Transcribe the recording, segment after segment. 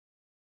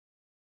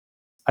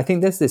I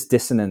think there's this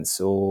dissonance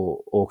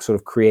or sort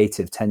of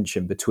creative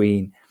tension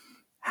between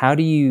how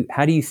do you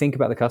think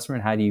about the customer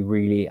and how do you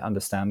really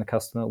understand the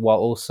customer while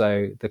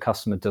also the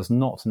customer does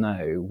not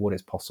know what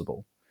is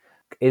possible.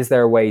 Is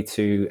there a way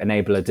to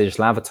enable a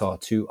digital avatar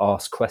to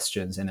ask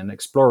questions in an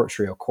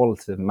exploratory or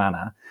qualitative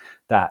manner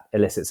that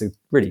elicits a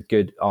really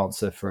good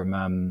answer from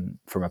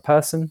a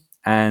person,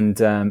 and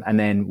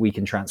then we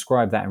can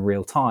transcribe that in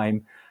real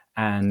time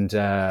and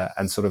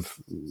sort of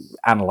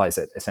analyze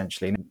it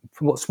essentially.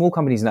 From what small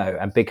companies know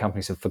and big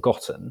companies have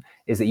forgotten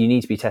is that you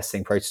need to be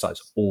testing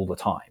prototypes all the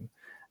time,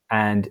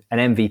 and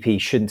an MVP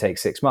shouldn't take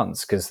 6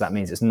 months because that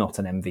means it's not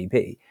an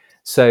MVP.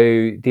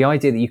 So the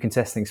idea that you can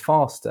test things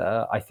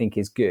faster, I think,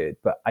 is good.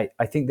 But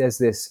I think there's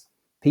this,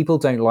 people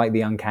don't like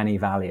the uncanny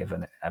valley of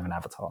an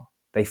avatar.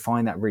 They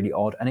find that really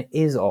odd. And it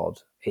is odd.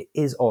 It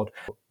is odd.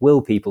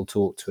 Will people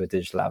talk to a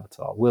digital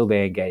avatar? Will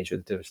they engage with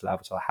a digital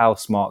avatar? How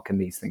smart can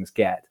these things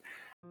get?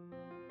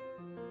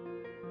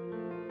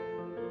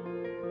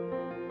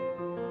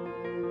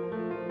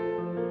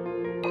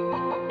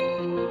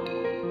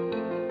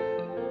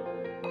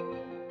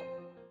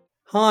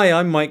 Hi,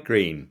 I'm Mike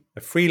Green,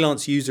 a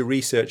freelance user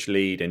research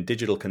lead and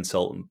digital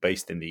consultant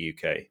based in the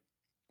UK.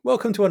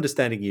 Welcome to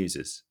Understanding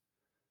Users.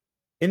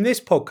 In this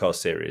podcast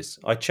series,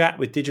 I chat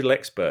with digital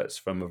experts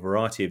from a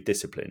variety of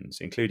disciplines,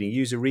 including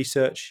user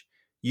research,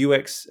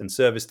 UX and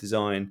service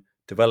design,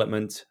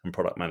 development, and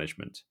product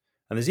management.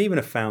 And there's even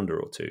a founder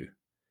or two.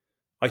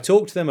 I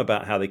talk to them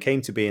about how they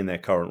came to be in their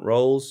current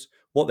roles,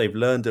 what they've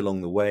learned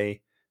along the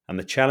way, and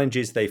the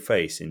challenges they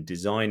face in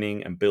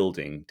designing and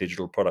building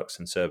digital products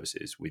and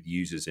services with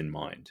users in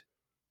mind.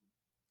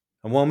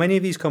 And while many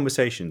of these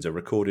conversations are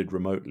recorded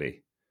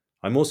remotely,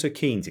 I'm also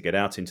keen to get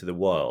out into the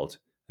wild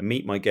and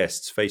meet my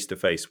guests face to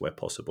face where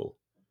possible.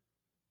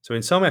 So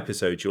in some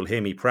episodes, you'll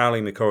hear me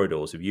prowling the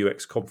corridors of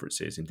UX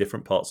conferences in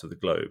different parts of the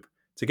globe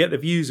to get the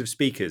views of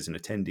speakers and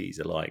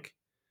attendees alike.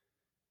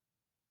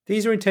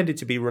 These are intended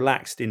to be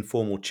relaxed,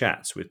 informal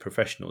chats with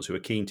professionals who are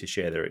keen to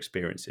share their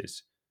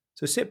experiences.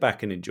 So sit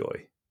back and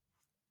enjoy.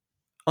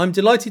 I'm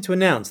delighted to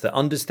announce that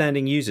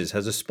Understanding Users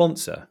has a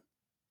sponsor.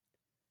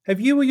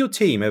 Have you or your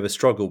team ever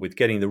struggled with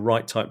getting the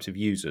right types of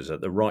users at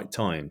the right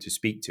time to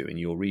speak to in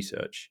your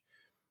research?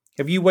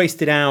 Have you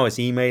wasted hours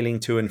emailing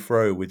to and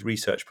fro with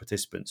research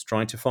participants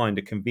trying to find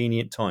a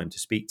convenient time to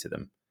speak to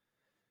them?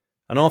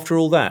 And after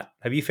all that,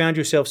 have you found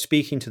yourself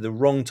speaking to the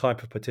wrong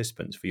type of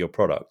participants for your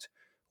product?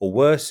 Or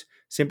worse,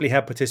 simply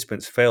had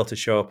participants fail to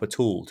show up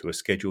at all to a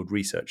scheduled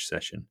research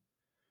session?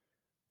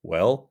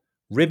 Well,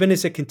 Ribbon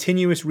is a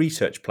continuous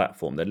research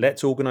platform that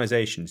lets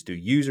organizations do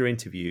user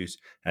interviews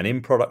and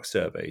in-product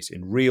surveys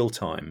in real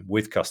time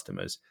with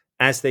customers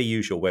as they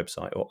use your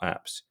website or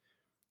apps.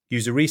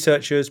 User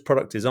researchers,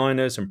 product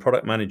designers, and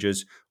product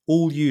managers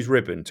all use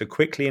Ribbon to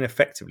quickly and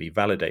effectively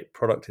validate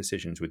product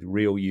decisions with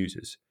real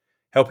users,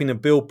 helping them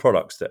build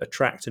products that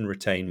attract and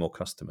retain more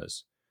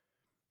customers.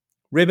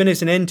 Ribbon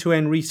is an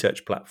end-to-end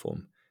research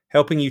platform,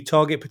 helping you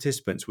target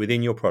participants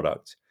within your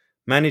product,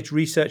 manage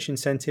research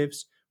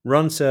incentives,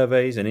 run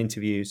surveys and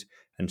interviews,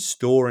 and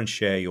store and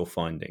share your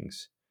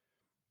findings.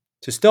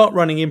 To start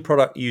running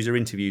in-product user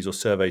interviews or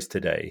surveys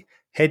today,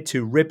 head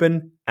to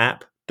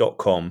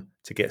ribbonapp.com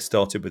to get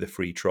started with a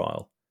free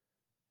trial.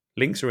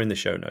 Links are in the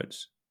show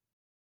notes.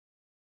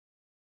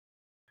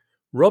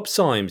 Rob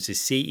Symes is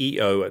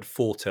CEO at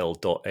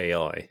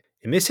Fortell.ai.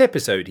 In this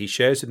episode, he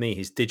shares with me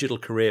his digital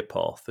career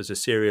path as a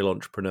serial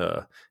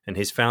entrepreneur and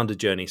his founder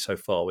journey so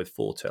far with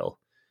Fortell.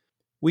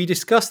 We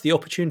discuss the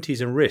opportunities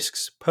and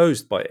risks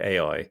posed by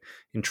AI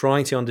in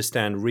trying to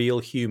understand real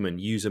human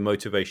user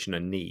motivation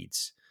and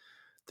needs,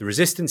 the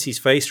resistance he's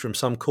faced from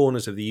some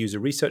corners of the user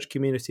research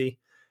community,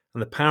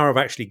 and the power of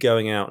actually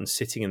going out and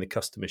sitting in the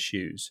customer's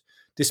shoes,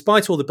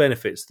 despite all the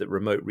benefits that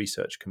remote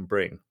research can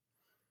bring.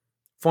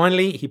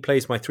 Finally, he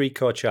plays my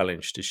 3-card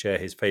challenge to share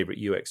his favourite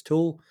UX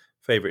tool,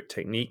 favourite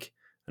technique,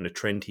 and a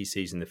trend he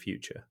sees in the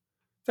future.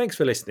 Thanks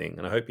for listening,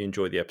 and I hope you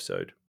enjoyed the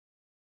episode.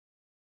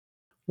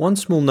 One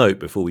small note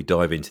before we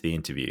dive into the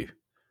interview.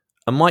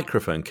 A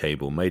microphone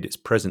cable made its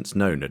presence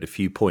known at a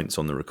few points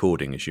on the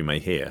recording, as you may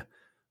hear,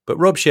 but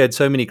Rob shared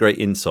so many great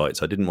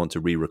insights I didn't want to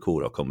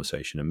re-record our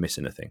conversation and miss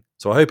anything,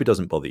 so I hope it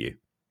doesn't bother you.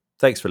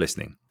 Thanks for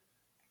listening.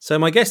 So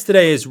my guest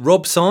today is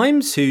Rob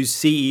Symes, who's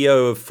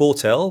CEO of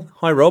Fortell.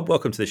 Hi Rob,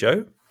 welcome to the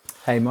show.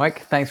 Hey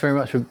Mike, thanks very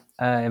much for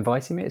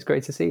inviting me. It's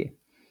great to see you.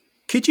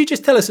 Could you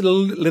just tell us a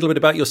little bit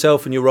about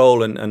yourself and your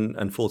role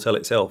and Fortell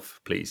itself,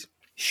 please?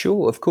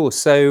 Sure, of course.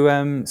 So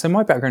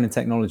my background in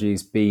technology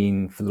has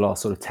been for the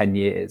last sort of 10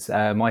 years.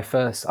 I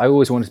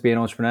always wanted to be an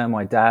entrepreneur.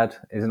 My dad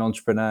is an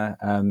entrepreneur.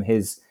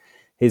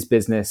 His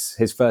business,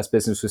 his first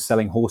business was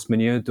selling horse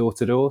manure door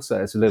to door.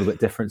 So it's a little bit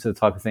different to the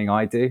type of thing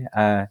I do.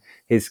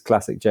 His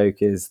classic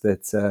joke is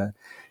that,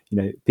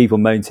 people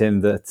moan to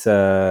him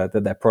that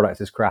their product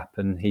is crap.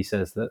 And he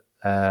says that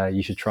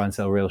you should try and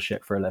sell real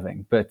shit for a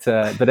living. But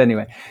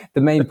anyway,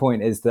 the main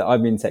point is that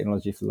I've been in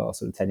technology for the last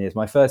sort of 10 years.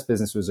 My first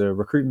business was a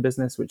recruitment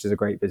business, which is a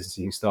great business.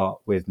 You start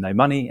with no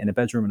money in a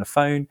bedroom and a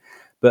phone.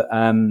 But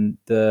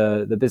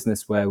the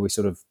business where we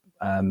sort of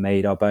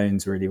made our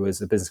bones really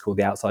was a business called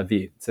The Outside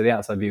View. So The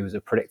Outside View was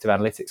a predictive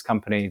analytics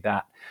company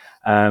that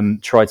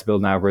tried to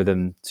build an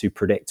algorithm to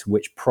predict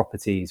which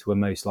properties were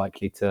most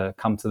likely to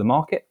come to the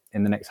market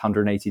in the next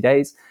 180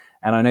 days.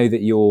 And I know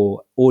that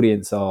your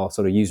audience are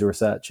sort of user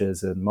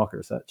researchers and market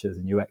researchers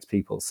and UX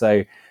people.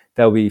 So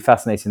they'll be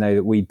fascinated to know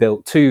that we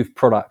built 2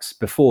 products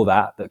before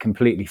that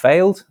completely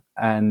failed.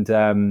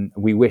 And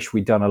we wish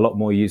we'd done a lot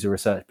more user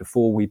research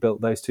before we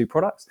built those 2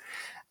 products.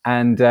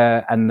 But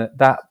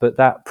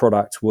that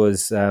product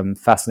was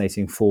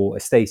fascinating for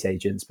estate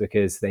agents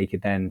because they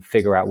could then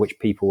figure out which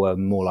people were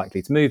more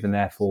likely to move and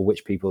therefore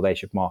which people they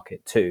should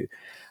market to.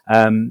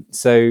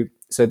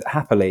 So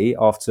happily,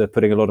 after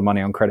putting a lot of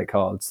money on credit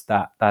cards,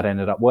 that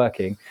ended up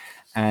working.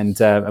 And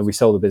we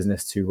sold the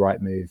business to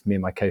Rightmove. Me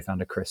and my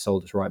co-founder Chris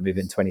sold it to Rightmove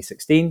in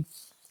 2016.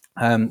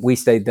 We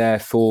stayed there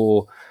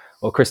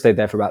Chris stayed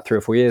there for about 3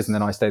 or 4 years, and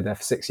then I stayed there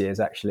for 6 years,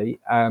 actually.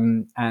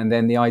 And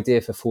then the idea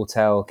for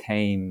Fortell.ai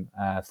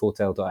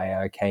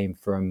came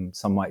from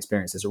some of my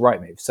experiences at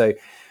Rightmove. So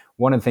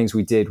one of the things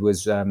we did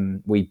was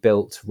we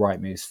built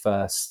Rightmove's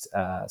first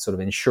sort of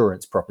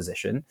insurance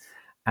proposition.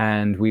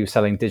 And we were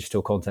selling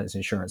digital contents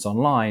insurance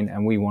online,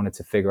 and we wanted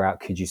to figure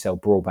out, could you sell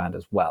broadband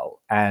as well?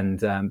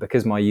 And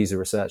because my user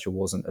researcher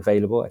wasn't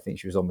available, I think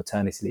she was on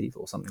maternity leave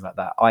or something like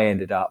that, I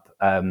ended up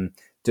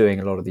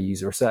doing a lot of the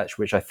user research,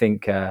 which I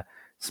think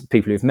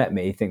people who've met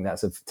me think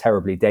that's a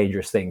terribly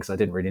dangerous thing because I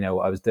didn't really know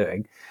what I was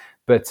doing.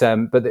 But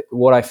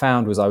what I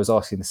found was I was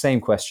asking the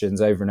same questions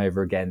over and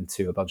over again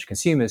to a bunch of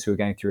consumers who were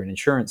going through an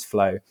insurance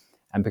flow.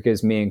 And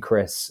because me and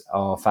Chris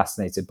are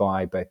fascinated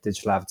by both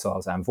digital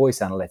avatars and voice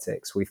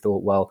analytics, we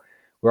thought, well,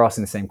 we're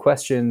asking the same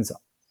questions.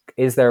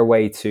 Is there a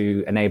way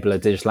to enable a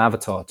digital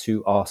avatar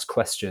to ask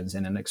questions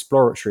in an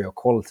exploratory or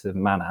qualitative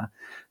manner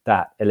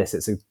that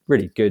elicits a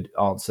really good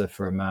answer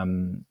from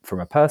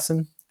a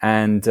person?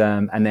 And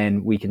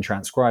then we can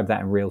transcribe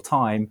that in real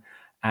time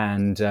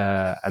and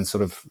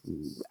sort of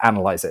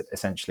analyze it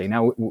essentially.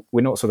 Now,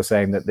 we're not sort of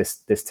saying that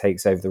this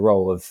takes over the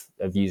role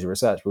of user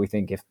research, but we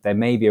think if there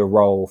may be a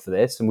role for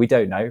this, and we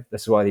don't know,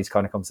 this is why these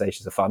kind of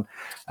conversations are fun.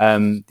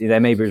 There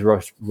may be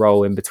a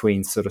role in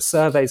between sort of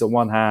surveys on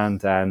one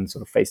hand and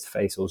sort of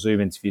face-to-face or Zoom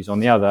interviews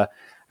on the other.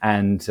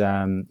 And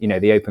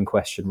the open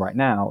question right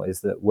now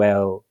is that,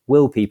 well,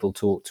 will people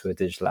talk to a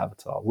digital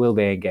avatar? Will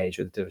they engage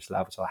with a digital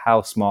avatar?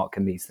 How smart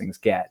can these things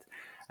get?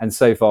 And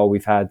so far,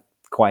 we've had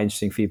quite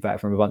interesting feedback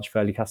from a bunch of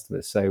early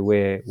customers. So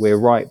we're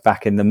right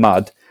back in the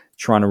mud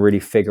trying to really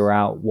figure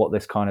out what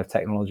this kind of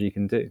technology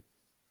can do.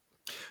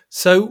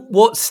 So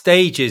what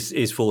stage is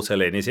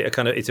Fortell in? Is it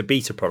it's a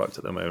beta product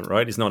at the moment,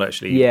 right? It's not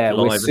actually live and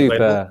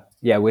available?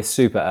 We're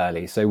super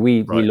early. So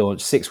we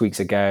launched 6 weeks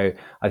ago.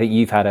 I think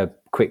you've had a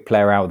quick play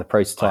around with the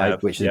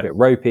prototype, which is a bit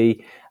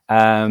ropey.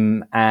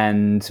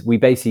 And we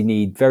basically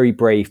need very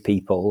brave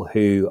people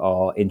who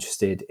are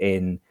interested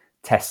in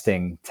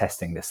testing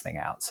this thing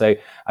out. So,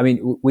 I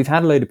mean, we've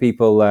had a load of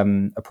people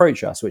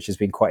approach us, which has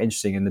been quite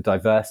interesting. And the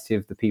diversity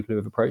of the people who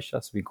have approached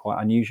us has been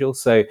quite unusual.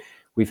 So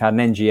we've had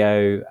an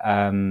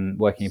NGO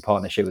working in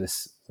partnership with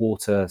this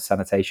water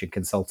sanitation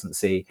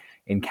consultancy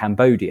in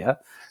Cambodia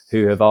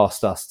who have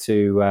asked us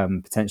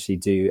to potentially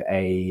do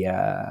a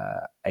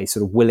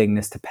sort of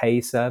willingness to pay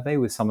survey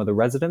with some of the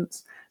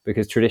residents,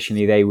 because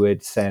traditionally they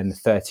would send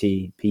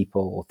 30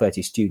 people or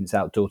 30 students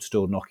out door to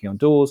door knocking on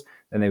doors.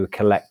 Then they would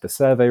collect the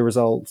survey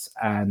results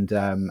and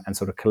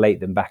sort of collate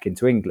them back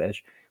into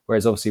English.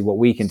 Whereas obviously what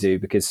we can do,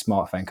 because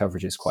smartphone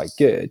coverage is quite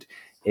good,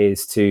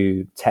 is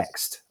to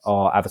text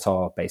our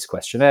avatar-based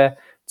questionnaire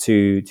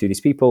to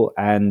these people,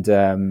 and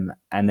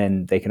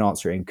then they can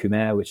answer it in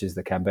Khmer, which is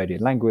the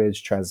Cambodian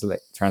language, translate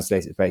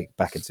it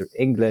back into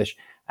English,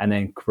 and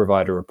then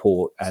provide a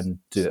report and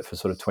do it for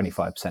sort of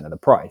 25% of the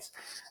price.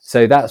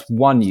 So that's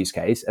one use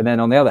case. And then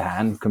on the other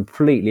hand,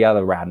 completely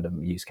other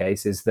random use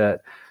case is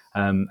that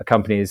a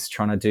company is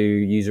trying to do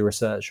user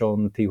research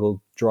on people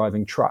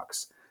driving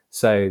trucks.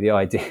 So the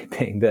idea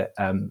being that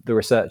the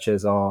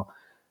researchers are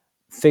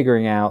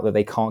figuring out that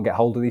they can't get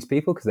hold of these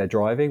people because they're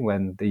driving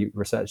when the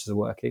researchers are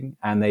working,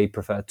 and they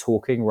prefer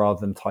talking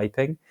rather than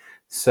typing.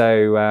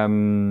 So,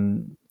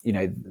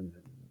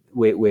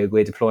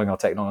 we're deploying our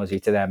technology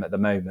to them at the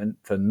moment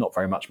for not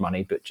very much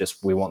money, but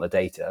just we want the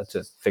data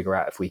to figure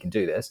out if we can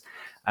do this.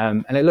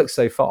 And it looks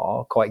so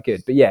far quite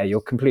good. But yeah, you're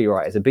completely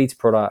right. It's a beta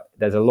product.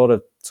 There's a lot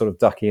of sort of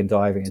ducking and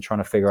diving and trying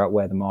to figure out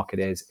where the market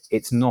is.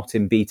 It's not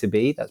in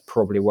B2B. That's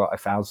probably what I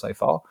found so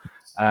far,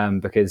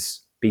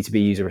 because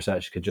B2B user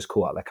researchers could just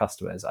call out their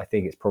customers. I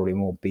think it's probably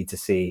more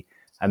B2C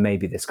and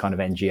maybe this kind of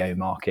NGO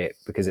market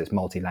because it's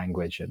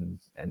multi-language and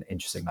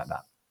interesting like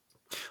that.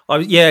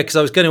 Because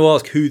I was going to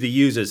ask who the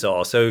users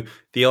are. So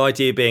the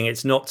idea being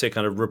it's not to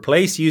kind of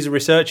replace user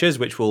researchers,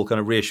 which will kind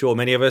of reassure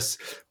many of us,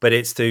 but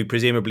it's to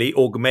presumably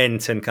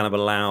augment and kind of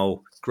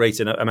allow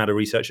greater amount of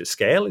research at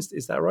scale.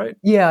 Is that right?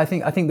 Yeah, I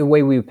think the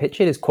way we would pitch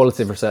it is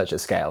qualitative research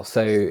at scale.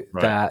 So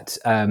that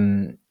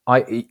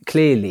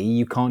clearly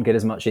you can't get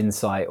as much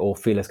insight or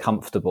feel as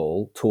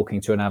comfortable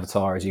talking to an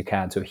avatar as you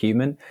can to a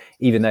human,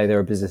 even though there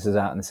are businesses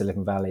out in the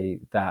Silicon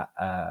Valley that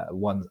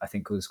one I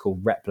think was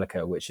called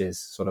Replica, which is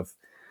sort of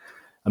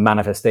a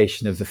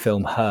manifestation of the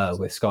film Her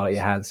with Scarlett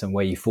Johansson,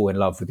 where you fall in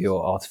love with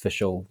your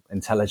artificial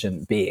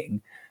intelligent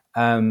being.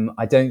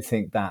 I don't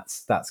think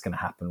that's going to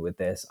happen with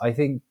this. I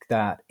think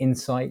that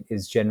insight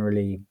is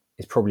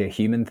probably a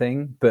human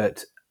thing,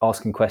 but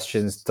asking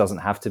questions doesn't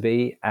have to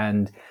be.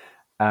 And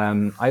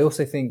I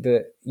also think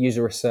that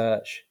user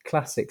research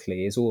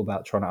classically is all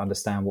about trying to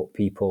understand what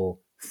people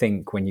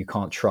think when you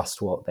can't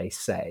trust what they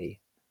say.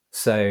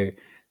 So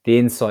the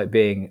insight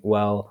being,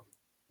 well,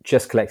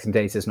 just collecting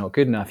data is not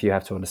good enough. You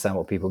have to understand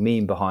what people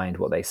mean behind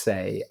what they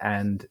say.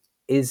 And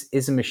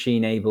is a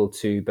machine able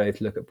to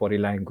both look at body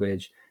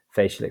language,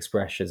 facial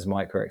expressions,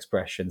 micro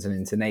expressions, and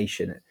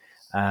intonation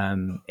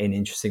in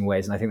interesting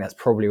ways? And I think that's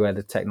probably where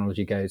the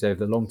technology goes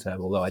over the long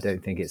term, although I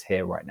don't think it's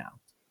here right now.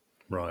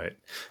 Right.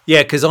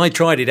 Yeah, because I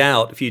tried it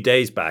out a few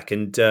days back,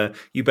 and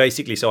you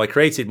basically, so I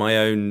created my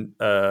own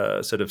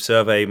sort of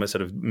survey, my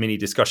sort of mini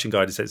discussion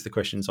guide to set the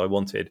questions I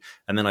wanted,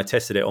 and then I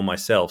tested it on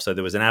myself. So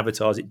there was an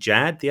avatar. Is it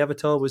Jad? The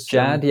avatar was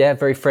Jad, yeah,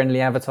 very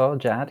friendly avatar,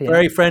 Jad. Yeah.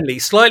 Very friendly,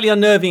 slightly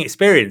unnerving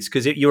experience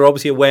because you're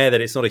obviously aware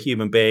that it's not a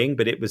human being,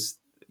 but it was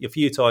a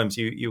few times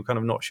you were kind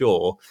of not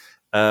sure,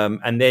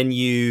 and then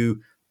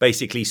you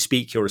basically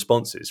speak your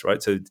responses,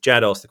 right? So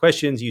Jad asks the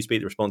questions, you speak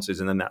the responses,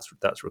 and then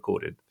that's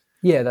recorded.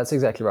 Yeah, that's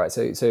exactly right.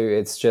 So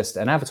it's just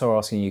an avatar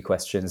asking you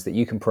questions that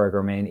you can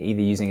program in either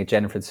using a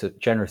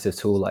generative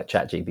tool like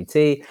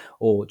ChatGPT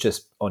or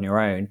just on your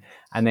own,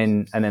 and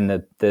then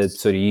the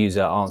sort of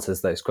user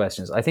answers those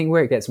questions. I think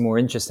where it gets more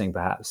interesting,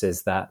 perhaps,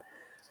 is that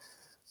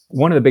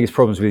one of the biggest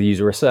problems with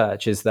user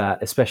research is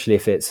that, especially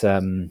if it's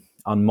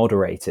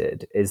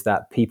unmoderated, is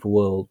that people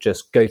will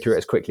just go through it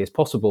as quickly as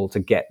possible to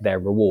get their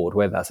reward,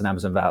 whether that's an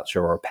Amazon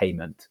voucher or a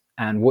payment.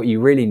 And what you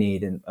really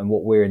need, and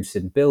what we're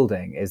interested in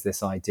building, is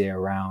this idea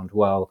around,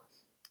 well,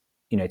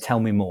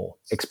 tell me more,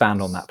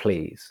 expand on that,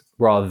 please,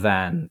 rather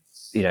than,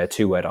 a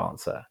 2-word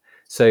answer.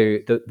 So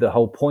the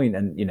whole point,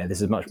 and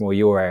this is much more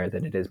your area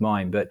than it is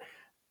mine, but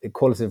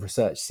qualitative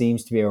research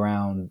seems to be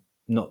around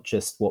not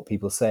just what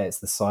people say, it's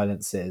the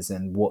silences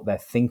and what they're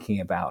thinking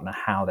about and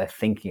how they're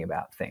thinking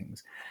about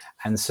things.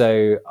 And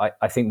so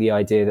I think the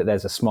idea that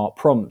there's a smart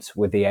prompt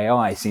with the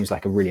AI seems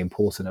like a really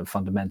important and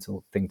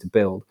fundamental thing to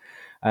build.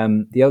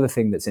 The other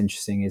thing that's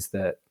interesting is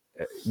that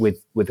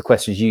with the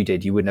questions you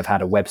did, you wouldn't have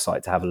had a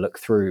website to have a look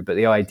through. But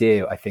the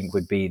idea, I think,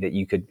 would be that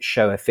you could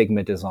show a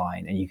Figma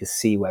design and you could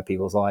see where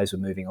people's eyes were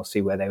moving or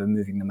see where they were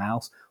moving the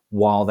mouse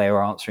while they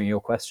were answering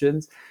your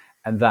questions.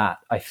 And that,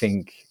 I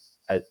think,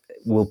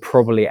 will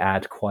probably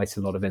add quite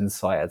a lot of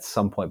insight at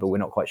some point, but we're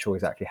not quite sure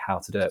exactly how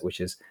to do it, which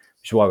is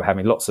why we're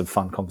having lots of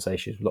fun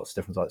conversations with lots of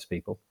different types of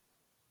people.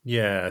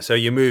 Yeah, so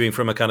you're moving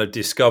from a kind of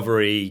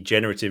discovery,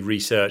 generative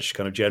research,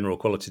 kind of general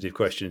qualitative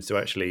questions to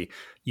actually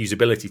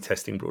usability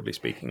testing, broadly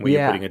speaking, where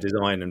you're putting a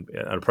design and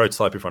a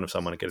prototype in front of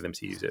someone and getting them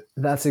to use it.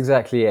 That's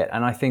exactly it.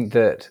 And I think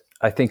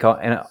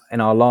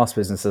in our last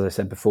business, as I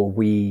said before,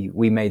 we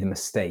made the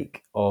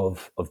mistake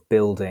of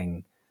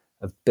building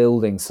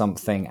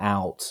something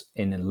out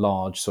in a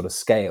large sort of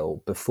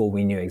scale before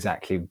we knew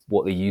exactly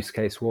what the use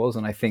case was.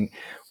 And I think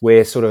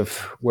we're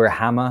a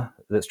hammer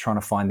that's trying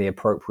to find the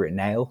appropriate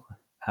nail.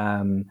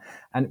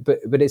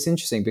 But it's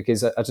interesting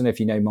because I don't know if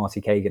you know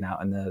Marty Kagan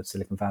out in the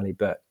Silicon Valley,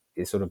 but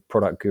it's sort of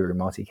product guru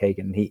Marty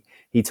Kagan.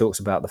 He talks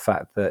about the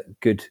fact that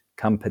good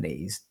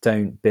companies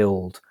don't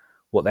build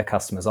what their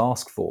customers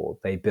ask for;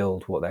 they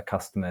build what their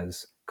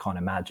customers can't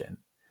imagine.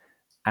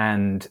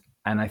 And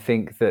I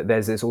think that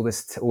there's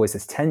always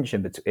this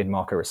tension in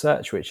market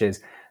research, which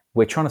is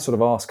we're trying to sort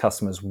of ask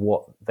customers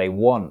what they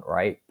want,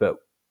 right? But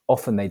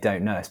often they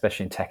don't know,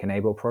 especially in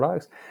tech-enabled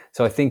products.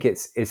 So I think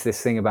it's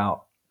this thing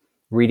about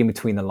reading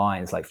between the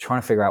lines, like trying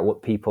to figure out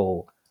what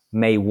people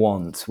may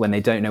want when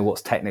they don't know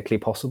what's technically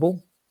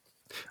possible.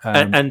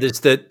 And there's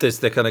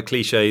the kind of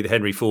cliche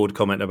Henry Ford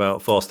comment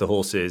about faster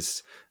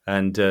horses,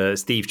 and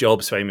Steve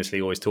Jobs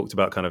famously always talked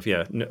about kind of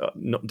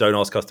don't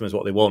ask customers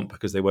what they want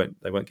because they won't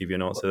give you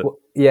an answer. Well,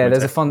 yeah,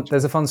 there's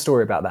a fun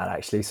story about that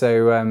actually.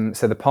 So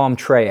the Palm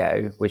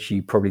Treo, which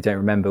you probably don't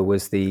remember,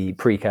 was the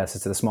precursor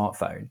to the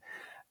smartphone.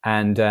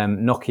 And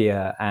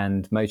Nokia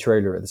and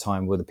Motorola at the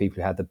time were the people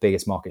who had the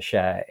biggest market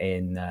share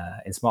in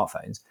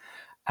smartphones.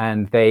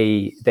 And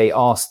they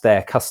asked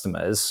their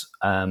customers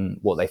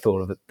what they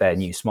thought of their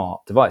new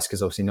smart device,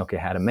 because obviously Nokia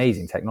had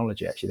amazing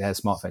technology. Actually, they had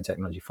smartphone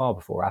technology far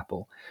before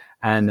Apple.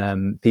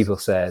 And people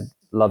said,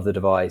 "Love the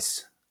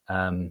device,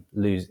 keep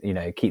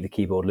the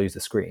keyboard, lose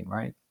the screen."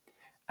 Right.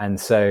 And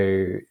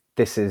so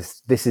this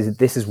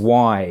is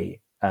why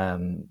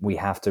we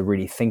have to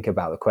really think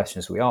about the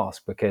questions we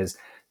ask, because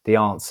the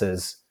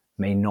answers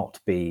may not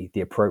be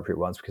the appropriate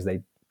ones because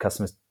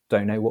customers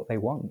don't know what they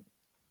want.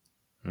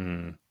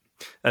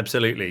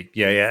 Absolutely.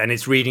 Yeah. And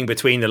it's reading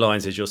between the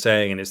lines, as you're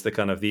saying, and it's the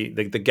kind of the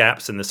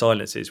gaps and the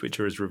silences which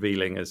are as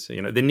revealing as,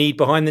 the need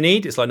behind the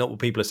need. It's like not what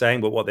people are saying,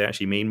 but what they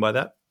actually mean by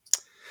that.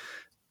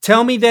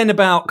 Tell me then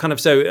about kind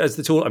of, so as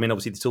the tool, I mean,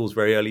 obviously the tool's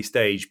very early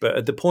stage, but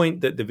at the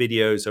point that the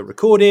videos are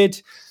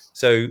recorded,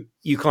 so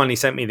you kindly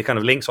sent me the kind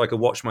of link so I could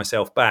watch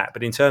myself back.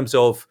 But in terms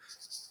of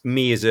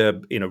me as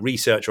a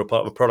researcher or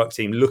part of a product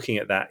team looking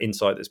at that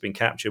insight that's been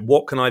captured,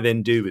 what can I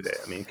then do with it?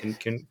 I mean,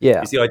 can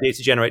Yeah. is the idea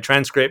to generate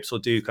transcripts or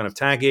do kind of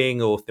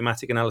tagging or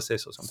thematic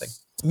analysis or something?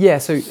 Yeah.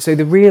 So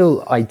the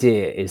real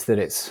idea is that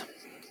it's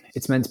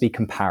meant to be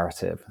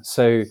comparative.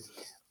 So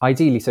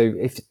ideally, so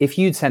if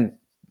you'd sent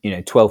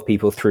 12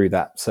 people through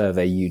that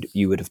survey,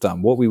 you would have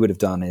done what we would have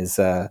done is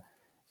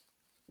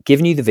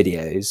given you the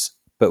videos,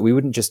 but we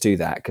wouldn't just do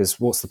that because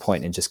what's the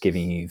point in just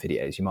giving you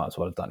videos? You might as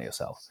well have done it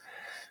yourself.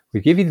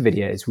 We'd give you the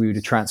videos, we would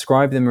have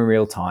transcribed them in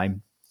real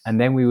time, and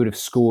then we would have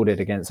scored it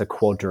against a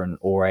quadrant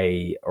or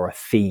a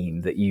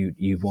theme that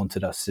you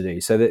wanted us to do.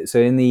 So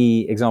in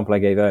the example I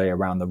gave earlier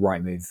around the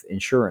Rightmove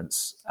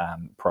insurance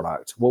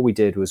product, what we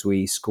did was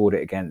we scored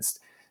it against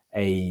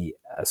a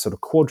sort of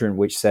quadrant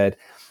which said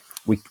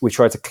we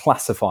tried to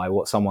classify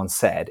what someone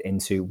said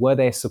into were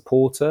they a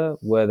supporter,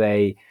 were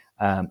they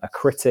a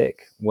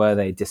critic, were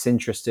they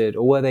disinterested,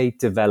 or were they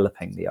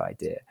developing the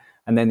idea?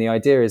 And then the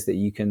idea is that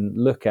you can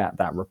look at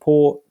that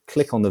report,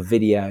 click on the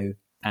video,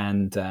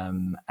 and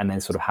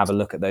then sort of have a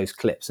look at those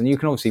clips. And you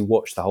can obviously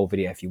watch the whole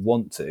video if you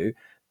want to,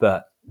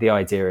 but the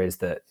idea is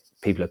that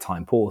people are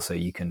time poor, so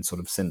you can sort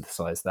of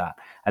synthesize that.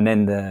 And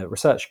then the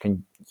researcher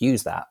can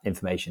use that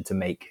information to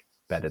make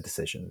better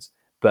decisions.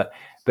 But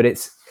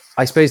it's,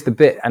 I suppose, the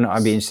bit, and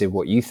I'd be interested in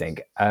what you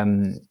think,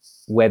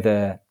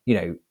 whether,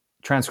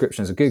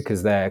 transcriptions are good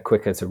because they're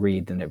quicker to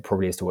read than it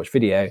probably is to watch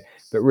video.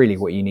 But really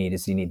what you need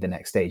is the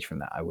next stage from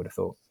that, I would have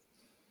thought.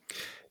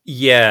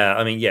 Yeah,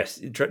 I mean,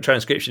 yes,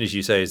 transcription, as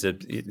you say,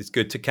 it's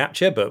good to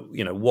capture, but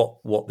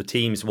what the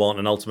teams want,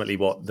 and ultimately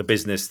what the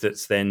business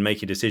that's then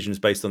making decisions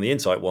based on the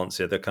insight wants.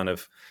 So the kind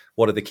of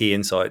what are the key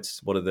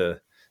insights,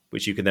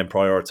 which you can then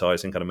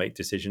prioritize and kind of make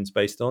decisions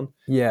based on.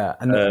 Yeah,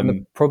 and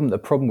the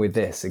problem with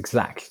this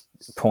exact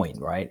point,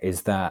 right,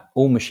 is that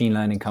all machine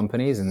learning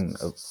companies, and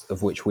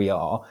of which we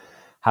are,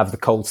 have the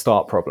cold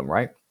start problem,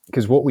 right?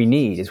 Because what we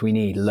need is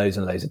loads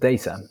and loads of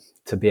data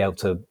to be able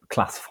to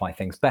classify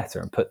things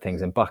better and put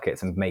things in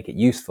buckets and make it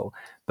useful.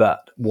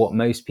 But what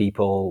most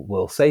people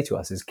will say to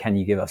us is, can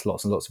you give us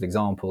lots and lots of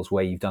examples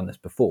where you've done this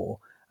before?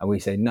 And we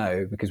say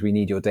no, because we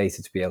need your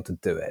data to be able to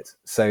do it.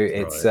 So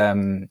it's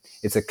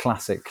a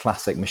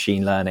classic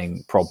machine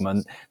learning problem.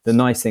 And the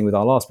nice thing with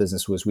our last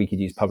business was we could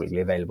use publicly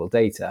available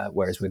data,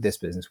 whereas with this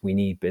business, we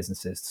need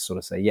businesses to sort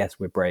of say, yes,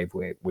 we're brave,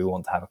 we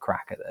want to have a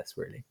crack at this,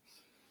 really.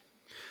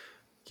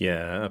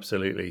 Yeah,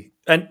 absolutely.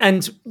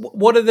 And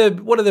what are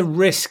the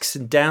risks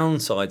and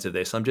downsides of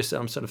this?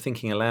 I'm sort of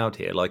thinking aloud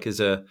here. Like,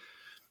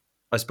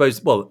 I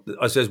suppose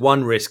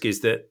one risk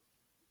is that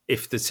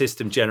if the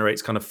system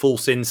generates kind of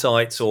false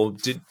insights or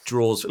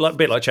draws a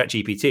bit like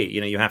ChatGPT,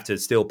 you have to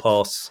still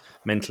pass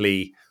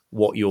mentally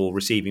what you're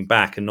receiving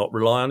back and not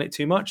rely on it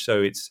too much.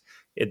 So it's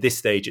at this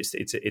stage,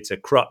 it's a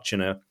crutch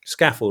and a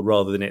scaffold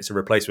rather than it's a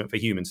replacement for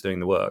humans doing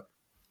the work.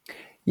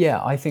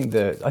 Yeah, I think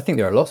there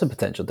are lots of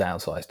potential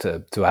downsides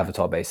to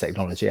avatar-based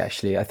technology.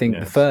 Actually, I think Yeah.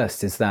 the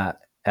first is that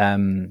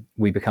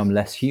we become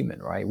less human.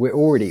 Right? We're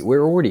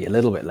already a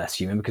little bit less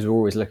human because we're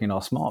always looking at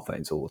our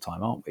smartphones all the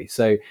time, aren't we?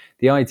 So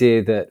the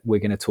idea that we're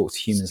going to talk to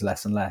humans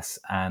less and less,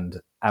 and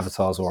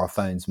avatars or our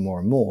phones more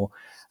and more,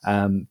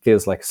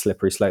 feels like a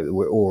slippery slope that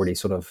we're already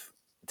sort of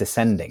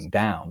descending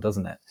down,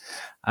 doesn't it?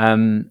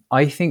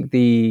 I think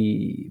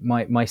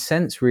my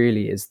sense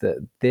really is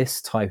that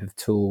this type of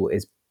tool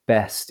is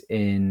best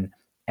in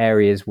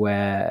areas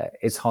where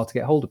it's hard to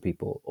get hold of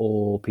people,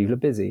 or people are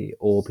busy,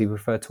 or people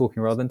prefer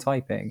talking rather than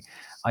typing.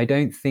 I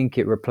don't think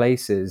it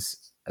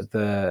replaces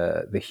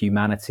the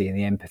humanity and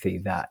the empathy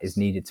that is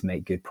needed to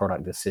make good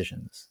product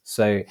decisions.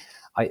 So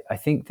I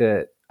think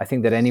that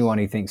anyone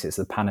who thinks it's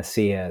the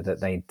panacea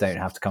that they don't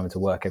have to come into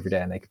work every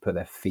day and they can put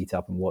their feet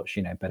up and watch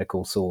Better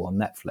Call Saul on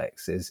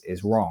Netflix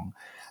is wrong.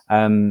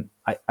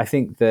 I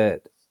think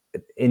that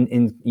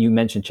in you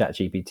mentioned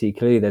ChatGPT.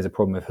 Clearly, there's a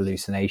problem of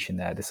hallucination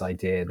there. This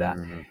idea that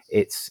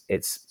it's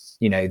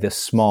the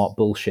smart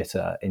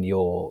bullshitter in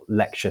your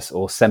lecture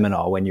or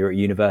seminar when you're at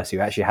university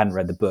who actually hadn't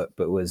read the book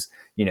but was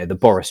the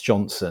Boris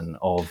Johnson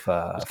of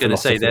I was going to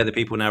say they're the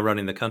people now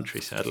running the country,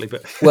 sadly.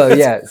 But well,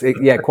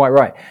 yeah, quite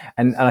right.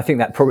 And I think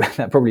that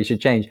probably should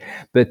change.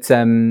 But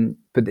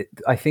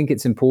I think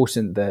it's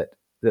important that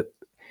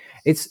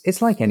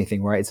it's like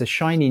anything, right? It's a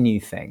shiny new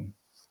thing.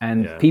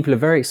 And people are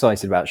very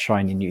excited about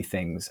shiny new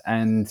things.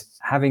 And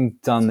having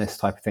done this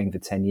type of thing for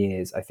 10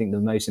 years, I think the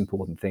most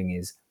important thing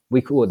is,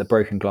 we call it the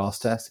broken glass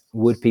test.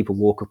 Would people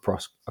walk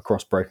across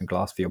broken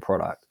glass for your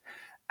product?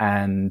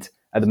 And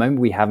at the moment,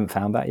 we haven't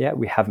found that yet.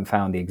 We haven't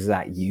found the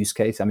exact use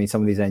case. I mean,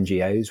 some of these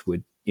NGOs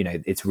would,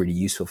 it's really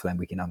useful for them.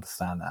 We can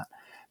understand that.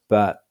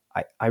 But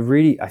I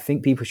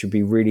think people should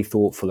be really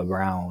thoughtful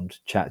around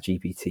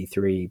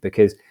ChatGPT-3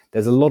 because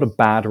there's a lot of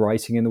bad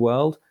writing in the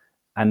world.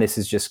 And this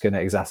is just going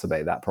to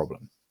exacerbate that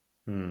problem.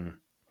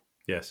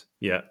 Yes.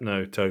 Yeah.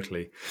 No.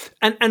 Totally.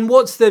 And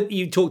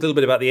you talked a little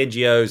bit about the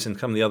NGOs and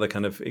some of the other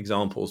kind of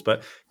examples,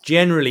 but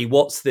generally,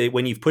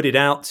 when you've put it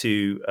out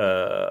to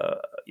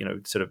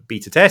sort of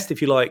beta test,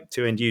 if you like,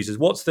 to end users,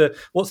 what's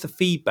the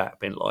feedback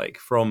been like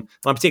from?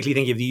 I'm particularly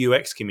thinking of the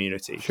UX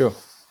community. Sure.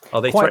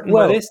 Are they Quite threatened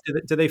by well. this?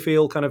 Do they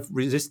feel kind of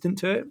resistant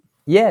to it?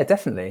 Yeah,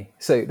 definitely.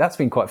 So that's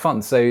been quite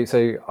fun. So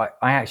I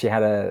actually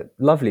had a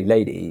lovely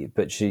lady,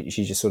 but she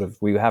just sort of,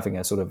 we were having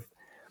a sort of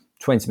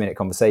 20-minute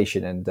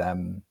conversation,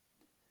 and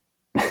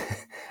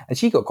and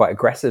she got quite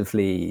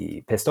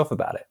aggressively pissed off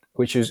about it,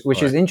 which is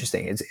Right.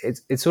 interesting.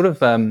 It's sort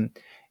of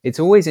it's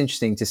always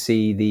interesting to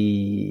see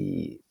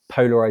the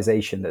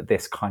polarization that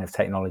this kind of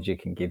technology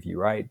can give you,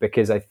 right?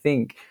 Because I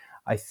think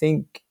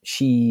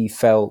she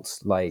felt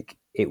like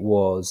it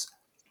was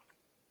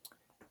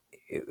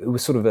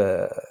sort of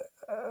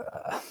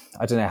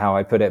I don't know how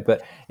I put it,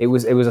 but it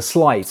was a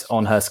slight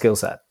on her skill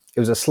set. It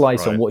was a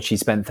slight on Right. what she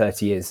spent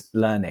 30 years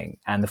learning,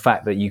 and the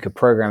fact that you could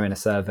program in a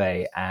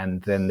survey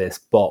and then this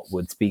bot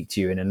would speak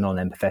to you in a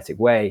non-empathetic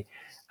way.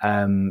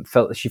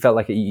 She felt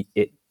like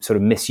it sort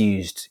of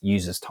misused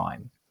users'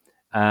 time,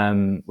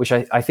 which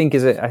I think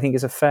is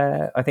a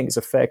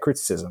fair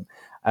criticism.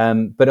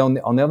 But on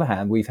the other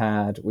hand, we've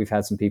had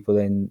some people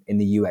in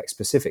the UX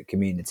specific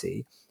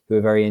community who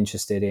are very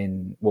interested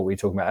in what we were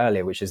talking about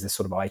earlier, which is this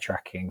sort of eye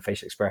tracking,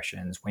 facial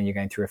expressions when you're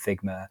going through a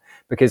Figma.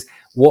 Because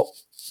what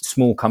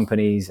small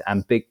companies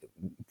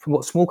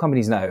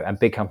know and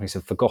big companies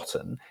have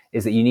forgotten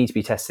is that you need to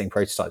be testing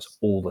prototypes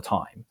all the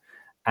time.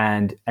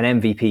 And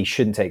an MVP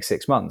shouldn't take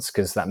 6 months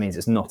because that means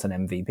it's not an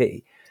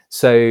MVP.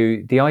 So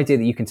the idea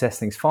that you can test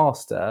things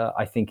faster,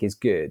 I think, is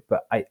good.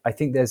 But I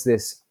think there's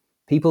this,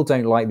 people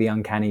don't like the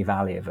uncanny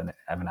valley of an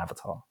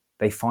avatar.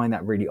 They find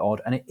that really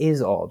odd, and it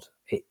is odd.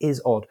 It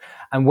is odd.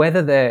 And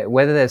whether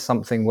there's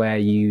something where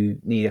you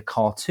need a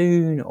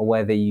cartoon or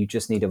whether you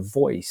just need a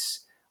voice,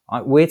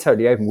 we're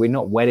totally open. We're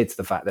not wedded to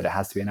the fact that it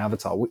has to be an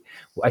avatar.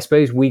 I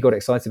suppose we got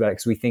excited about it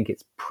because we think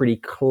it's pretty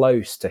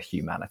close to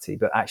humanity,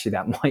 but actually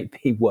that might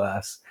be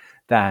worse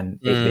than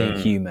it being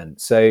human.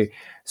 So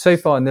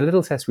far in the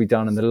little tests we've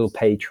done and the little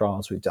paid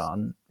trials we've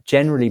done,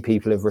 generally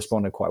people have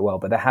responded quite well,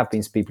 but there have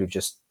been some people who've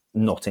just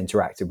not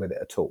interacted with it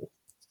at all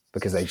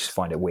because they just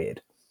find it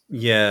weird.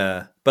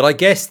 Yeah, but I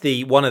guess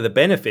the one of the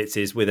benefits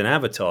is with an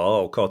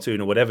avatar or cartoon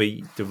or whatever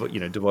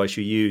device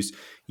you use,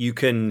 you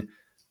can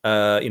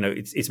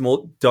it's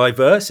more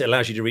diverse. It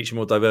allows you to reach a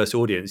more diverse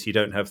audience. You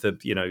don't have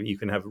you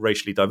can have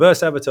racially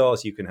diverse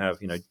avatars. You can have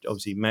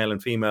obviously male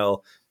and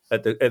female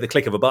at the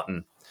click of a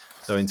button.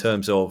 So in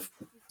terms of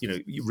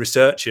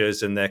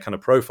researchers and their kind of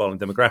profile and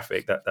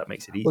demographic, that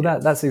makes it Well, easier.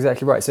 that's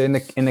exactly right. So in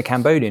the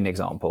Cambodian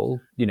example,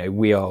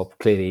 we are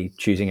clearly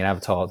choosing an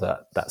avatar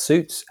that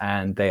suits,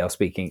 and they are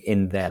speaking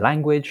in their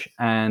language,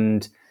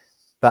 and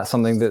that's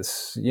something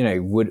that's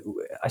would,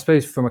 I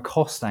suppose, from a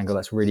cost angle,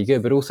 that's really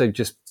good, but also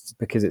just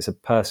because it's a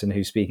person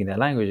who's speaking their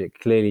language, it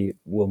clearly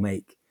will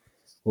make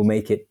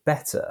it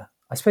better.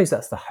 I suppose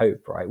that's the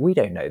hope, right? We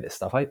don't know this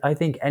stuff. I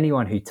think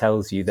anyone who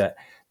tells you that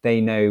they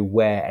know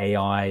where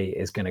AI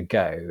is going to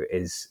go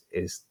is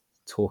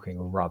talking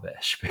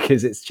rubbish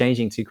because it's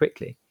changing too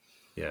quickly.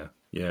 Yeah,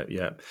 yeah,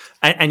 yeah.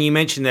 And you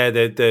mentioned there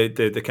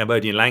the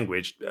Cambodian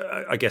language.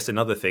 I guess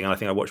another thing, and I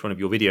think I watched one of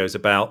your videos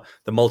about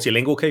the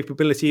multilingual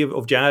capability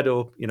of Jad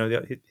or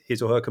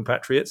his or her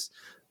compatriots.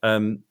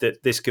 That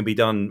this can be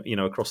done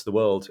across the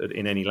world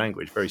in any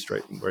language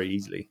very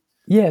easily.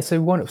 Yeah.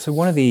 So one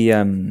of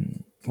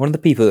the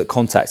people that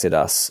contacted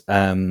us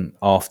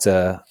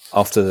after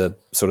the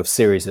sort of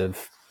series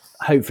of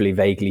hopefully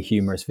vaguely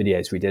humorous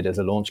videos we did as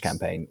a launch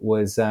campaign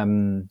was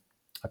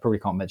I probably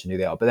can't mention who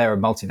they are, but they're a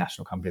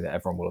multinational company that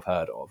everyone will have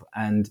heard of,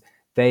 and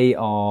they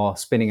are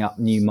spinning up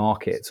new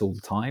markets all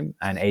the time.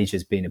 And Asia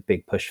has been a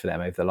big push for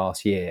them over the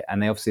last year,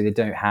 and they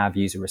don't have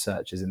user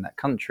researchers in that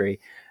country,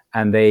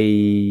 and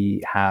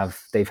they've had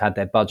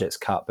their budgets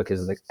cut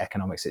because of the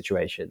economic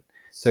situation.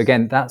 So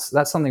again, that's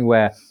something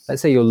where,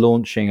 let's say you're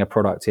launching a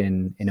product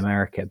in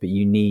America, but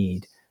you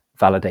need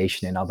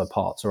validation in other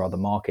parts or other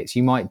markets.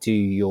 You might do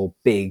your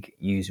big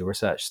user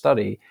research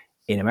study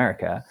in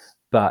America,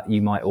 but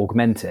you might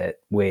augment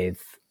it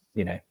with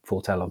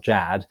Fortell or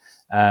Jad,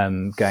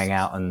 going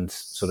out and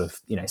sort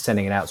of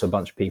sending it out to a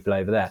bunch of people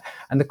over there.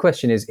 And the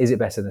question is it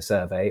better than a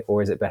survey,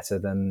 or is it better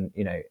than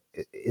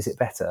is it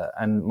better?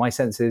 And my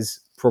sense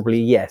is probably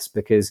yes,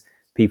 because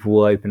people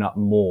will open up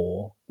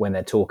more when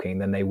they're talking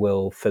than they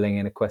will filling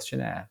in a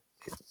questionnaire.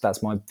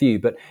 That's my view,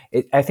 but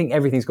I think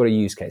everything's got a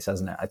use case,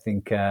 hasn't it? I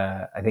think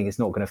it's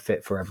not going to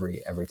fit for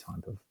every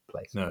type of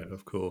place. No,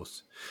 of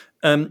course.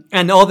 And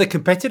are there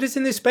competitors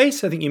in this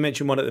space? I think you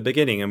mentioned one at the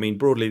beginning. I mean,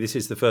 broadly, this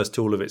is the first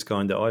tool of its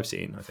kind that I've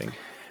seen, I think.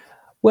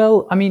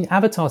 Well, I mean,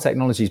 avatar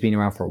technology has been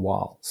around for a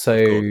while. So,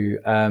 Of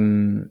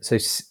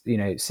course.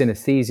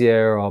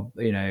 Synesthesia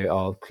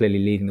are clearly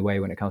leading the way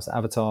when it comes to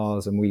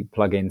avatars, and we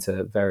plug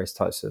into various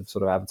types of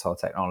sort of avatar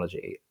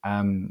technology.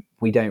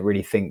 We don't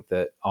really think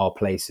that our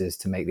place is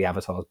to make the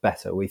avatars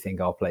better. We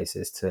think our place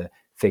is to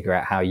figure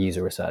out how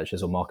user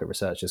researchers or market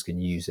researchers can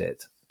use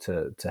it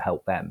to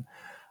help them.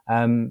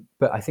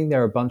 But I think there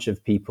are a bunch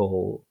of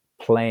people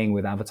playing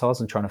with avatars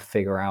and trying to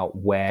figure out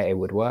where it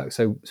would work.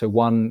 So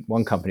one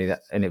company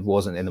that, and it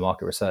wasn't in the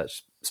market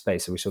research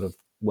space, so we sort of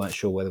weren't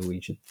sure whether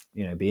we should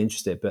be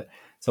interested. But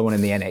someone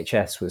in the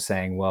NHS was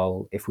saying,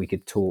 well, if we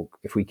could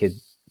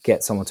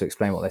get someone to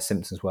explain what their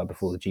symptoms were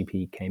before the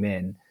GP came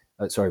in,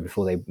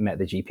 before they met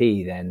the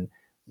GP, then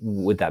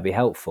would that be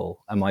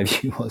helpful? And my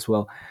view was,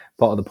 well,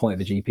 part of the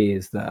point of a GP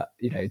is that,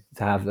 to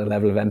have a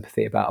level of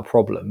empathy about a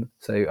problem.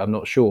 So I'm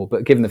not sure,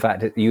 but given the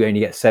fact that you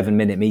only get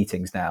 7-minute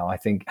meetings now, I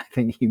think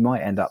you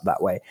might end up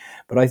that way.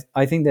 But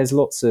I think there's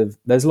lots of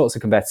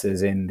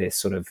competitors in this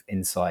sort of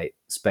insight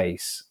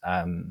space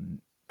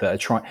that are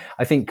trying.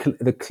 I think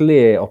the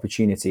clear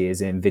opportunity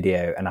is in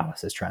video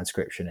analysis,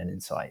 transcription, and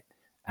insight.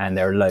 And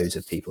there are loads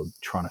of people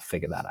trying to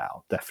figure that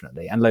out,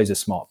 definitely, and loads of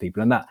smart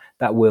people, and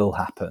that will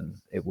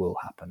happen. It will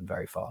happen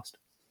very fast.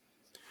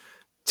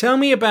 Tell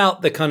me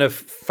about the kind of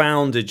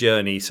founder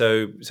journey.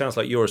 So it sounds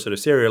like you're a sort of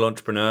serial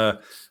entrepreneur,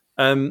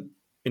 and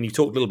you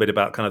talked a little bit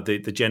about kind of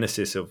the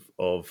genesis of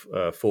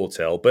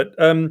Fortell. But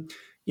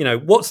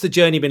what's the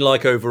journey been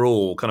like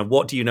overall? Kind of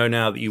what do you know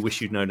now that you wish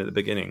you'd known at the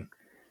beginning?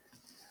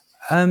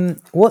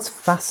 What's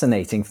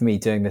fascinating for me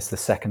doing this the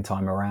second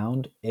time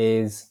around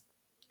is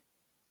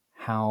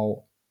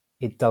how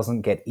it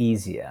doesn't get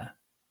easier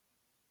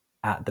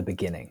at the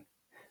beginning.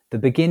 The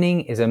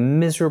beginning is a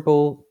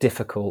miserable,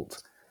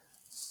 difficult,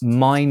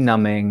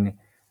 mind-numbing,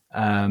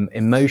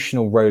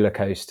 emotional roller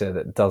coaster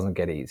that doesn't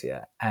get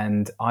easier.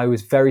 And I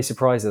was very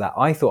surprised at that.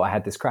 I thought I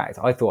had this cracked.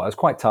 I thought I was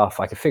quite tough.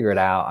 I could figure it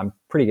out. I'm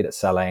pretty good at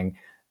selling.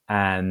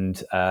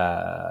 And,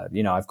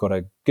 I've got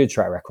a good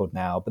track record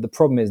now. But the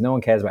problem is no one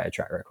cares about your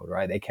track record,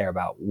 right? They care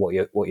about what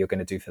you're going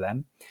to do for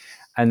them.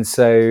 And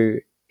so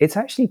it's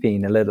actually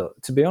been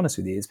to be honest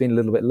with you, it's been a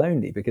little bit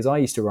lonely because I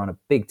used to run a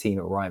big team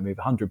at Rightmove,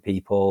 100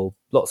 people,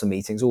 lots of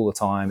meetings all the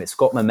time. It's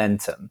got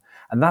momentum.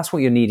 And that's what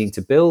you're needing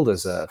to build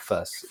as a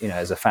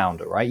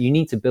founder, right? You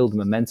need to build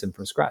momentum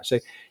from scratch. So,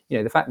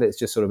 the fact that it's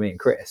just sort of me and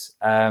Chris,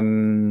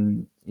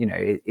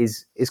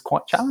 is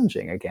quite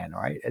challenging again,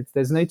 right?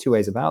 There's no two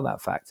ways about that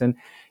fact. And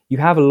you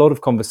have a lot of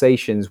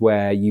conversations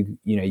where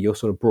you're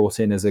sort of brought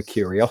in as a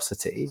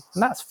curiosity,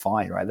 and that's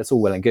fine, right? That's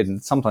all well and good.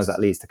 And sometimes that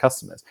leads to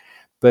customers.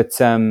 But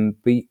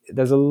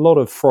there's a lot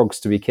of frogs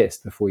to be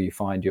kissed before you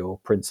find your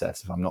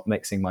princess, if I'm not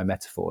mixing my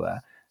metaphor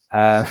there.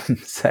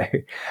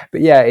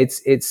 But yeah,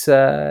 it's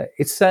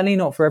certainly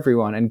not for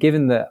everyone. And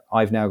given that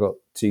I've now got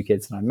 2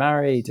 kids and I'm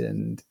married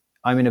and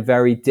I'm in a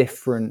very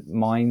different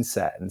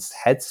mindset and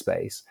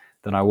headspace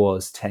than I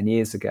was 10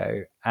 years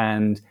ago.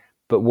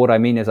 But what I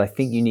mean is I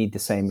think you need the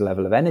same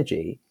level of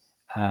energy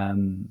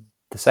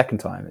the second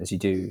time as you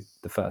do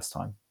the first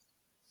time.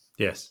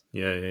 Yes.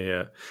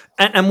 Yeah.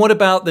 And what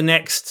about the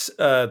next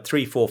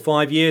 3, 4,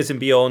 5 years and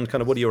beyond?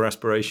 Kind of what are your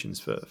aspirations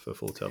for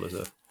Fortell as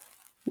a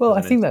Well,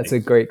 I think entity? that's a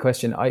great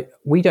question.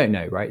 We don't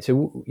know, right?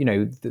 So,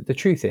 the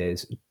truth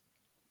is,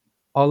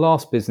 our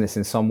last business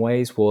in some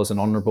ways was an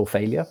honorable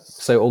failure.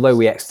 So although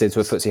we exited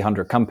to a FTSE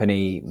 100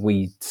 company,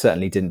 we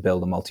certainly didn't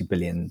build a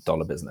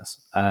multi-billion-dollar business.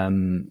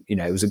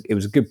 It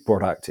was a good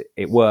product.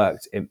 It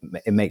worked.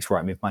 It makes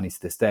Rightmove money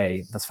to this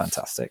day. That's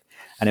fantastic.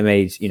 And it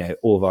made,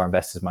 all of our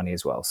investors money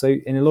as well. So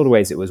in a lot of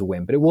ways it was a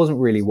win, but it wasn't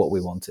really what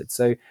we wanted.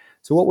 So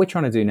what we're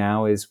trying to do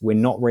now is we're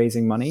not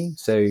raising money.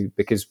 So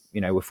because,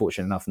 we're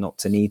fortunate enough not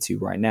to need to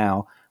right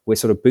now, we're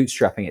sort of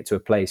bootstrapping it to a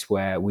place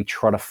where we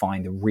try to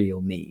find a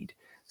real need.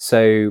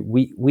 So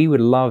we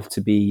would love to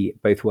be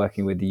both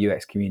working with the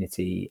UX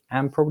community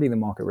and probably the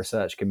market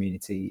research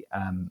community.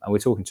 And we're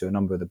talking to a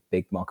number of the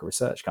big market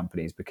research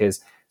companies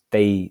because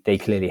they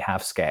clearly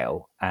have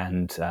scale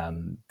and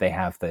they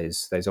have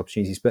those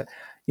opportunities. But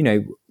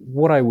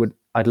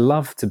I'd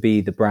love to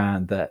be the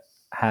brand that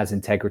has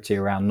integrity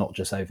around not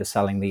just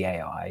overselling the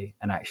AI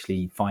and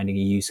actually finding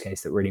a use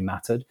case that really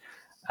mattered.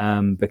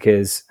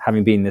 Because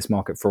having been in this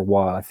market for a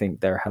while, I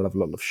think there are a hell of a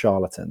lot of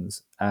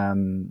charlatans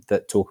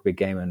that talk a big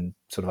game and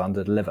sort of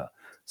underdeliver.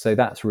 So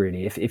that's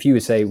really, if you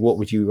would say, what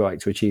would you like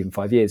to achieve in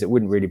 5 years? It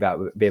wouldn't really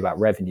be about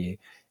revenue.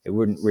 It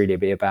wouldn't really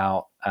be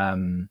about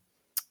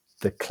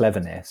the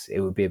cleverness.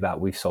 It would be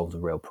about we've solved a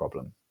real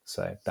problem.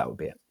 So that would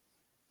be it.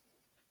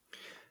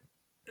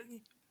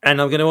 And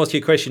I'm going to ask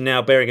you a question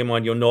now, bearing in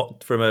mind you're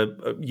not from a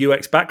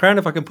UX background,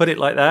 if I can put it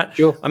like that.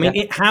 Sure. I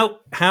mean,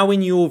 how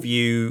in your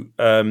view,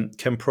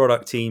 can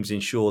product teams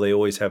ensure they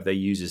always have their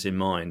users in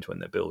mind when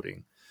they're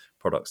building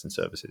products and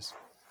services?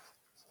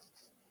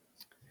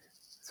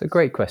 It's a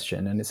great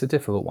question, and it's a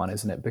difficult one,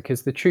 isn't it?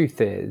 Because the truth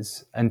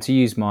is, and to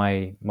use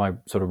my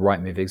sort of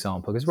Rightmove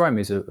example, because Rightmove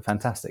is a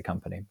fantastic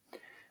company,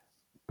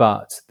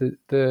 but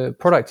the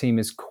product team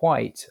is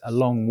quite a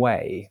long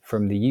way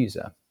from the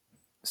user.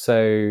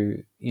 So,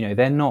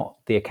 they're not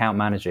the account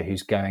manager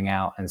who's going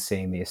out and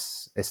seeing the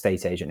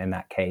estate agent in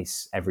that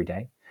case every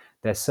day.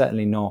 They're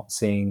certainly not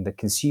seeing the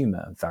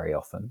consumer very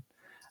often.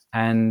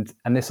 And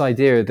this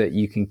idea that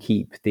you can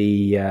keep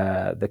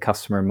the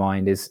customer in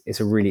mind is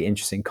a really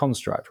interesting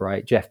construct,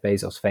 right? Jeff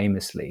Bezos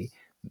famously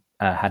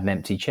had an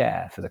empty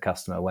chair for the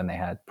customer when they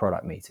had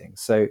product meetings.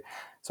 So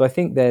I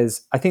think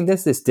there's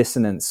this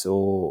dissonance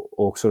or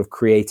sort of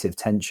creative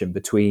tension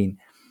between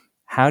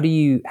how do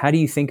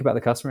you think about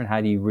the customer and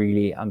how do you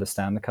really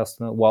understand the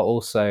customer while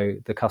also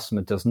the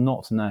customer does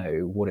not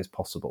know what is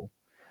possible.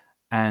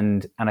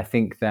 And I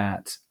think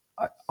that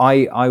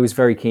I was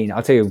very keen.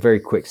 I'll tell you a very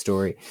quick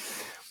story.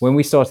 when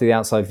we started the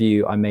outside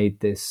view, I made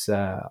this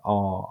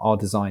our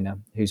designer,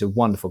 who's a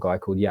wonderful guy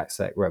called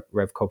Jacek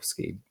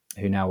Revkovsky,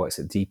 who now works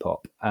at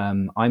Depop.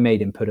 I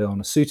made him put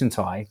on a suit and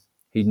tie.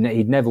 He'd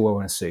never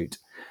worn a suit,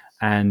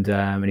 and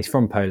he's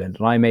from Poland.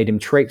 And I made him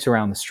traipse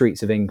around the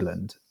streets of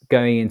England,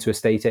 going into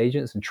estate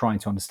agents and trying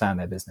to understand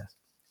their business.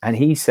 And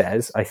he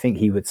says, I think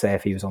he would say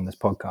if he was on this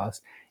podcast,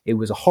 it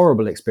was a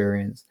horrible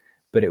experience,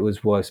 but it was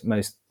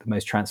the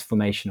most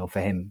transformational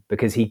for him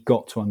because he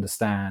got to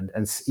understand.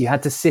 And you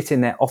had to sit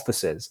in their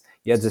offices,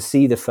 you had to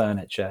see the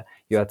furniture,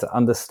 you had to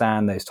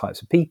understand those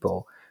types of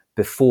people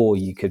before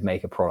you could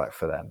make a product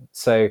for them.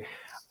 So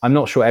I'm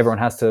not sure everyone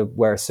has to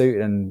wear a suit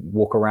and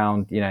walk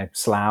around,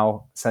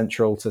 Slough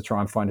Central to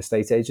try and find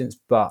estate agents,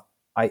 but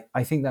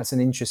I think that's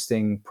an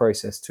interesting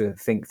process to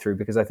think through,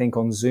 because I think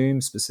on Zoom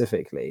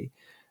specifically,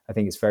 I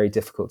think it's very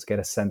difficult to get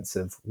a sense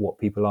of what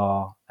people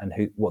are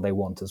and what they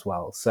want as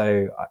well.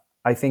 So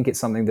I think it's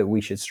something that we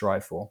should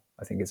strive for.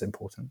 I think it's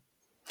important.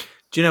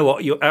 Do you know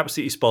what? You're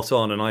absolutely spot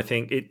on. And I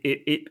think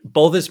it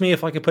bothers me,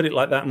 if I could put it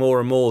like that,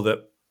 more and more,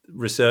 that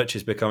research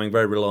is becoming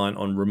very reliant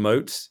on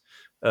remote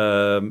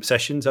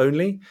sessions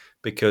only,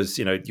 because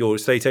your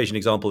estate agent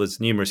example, there's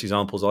numerous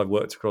examples I've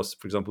worked across,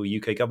 for example,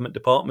 UK government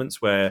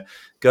departments, where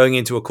going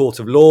into a court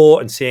of law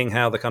and seeing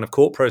how the kind of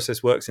court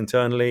process works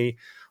internally,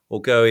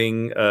 or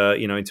going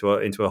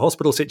into a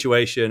hospital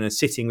situation and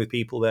sitting with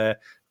people there,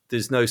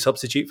 there's no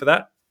substitute for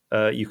that.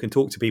 You can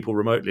talk to people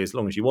remotely as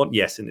long as you want,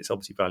 yes, and it's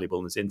obviously valuable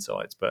and there's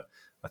insights, but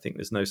I think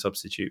there's no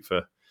substitute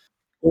for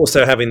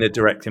also having the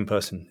direct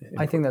in-person input.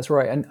 I think that's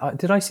right. And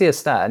did I see a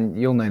stat, and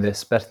you'll know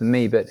this better than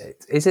me, but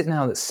is it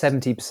now that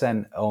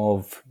 70%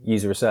 of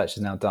user research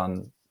is now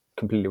done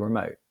completely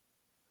remote?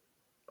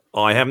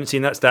 I haven't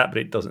seen that stat, but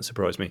it doesn't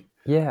surprise me.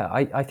 Yeah,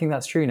 I think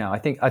that's true now. I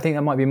think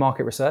that might be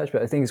market research,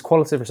 but I think it's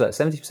qualitative research.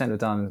 70% are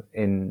done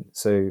in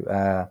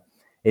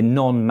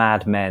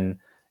non-Mad Men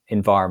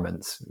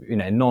environments,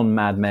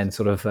 non-Mad Men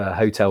sort of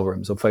hotel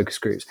rooms or focus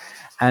groups,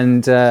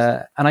 and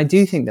I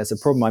do think that's a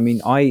problem. I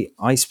mean,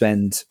 I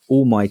spend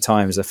all my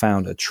time as a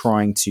founder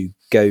trying to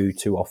go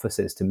to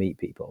offices to meet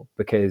people,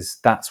 because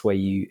that's where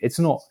it's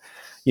not,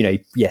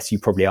 yes, you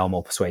probably are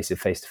more persuasive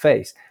face to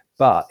face,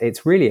 but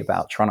it's really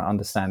about trying to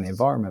understand the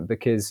environment,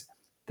 because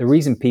the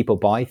reason people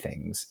buy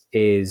things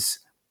is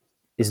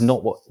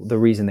not what the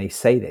reason they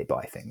say they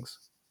buy things.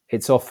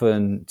 It's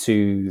often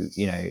to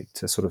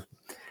sort of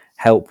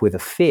help with a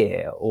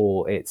fear,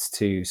 or it's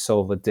to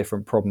solve a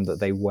different problem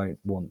that they won't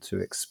want to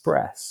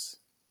express.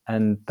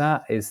 And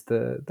that's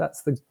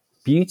the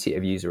beauty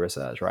of user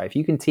research, right? If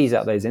you can tease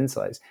out those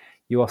insights,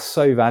 you are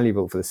so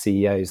valuable for the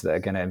CEOs that are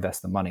going to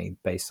invest the money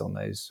based on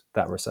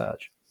that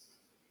research.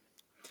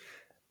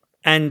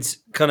 And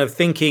kind of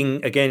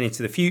thinking again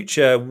into the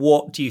future,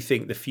 what do you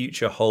think the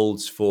future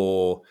holds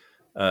for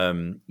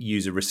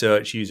user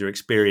research, user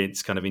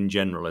experience, kind of in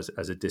general as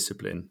a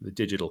discipline, the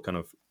digital kind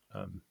of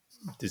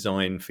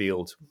design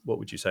field? What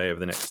would you say over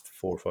the next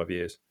 4 or 5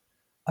 years?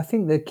 I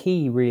think the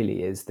key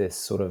really is this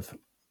sort of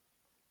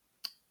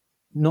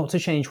not to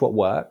change what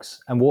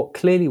works, and what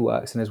clearly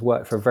works and has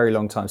worked for a very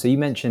long time. So you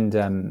mentioned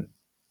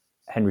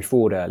Henry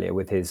Ford earlier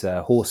with his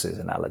horses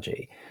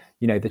analogy.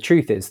 The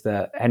truth is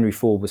that Henry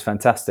Ford was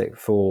fantastic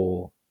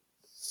for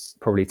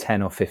probably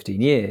 10 or 15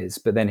 years,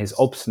 but then his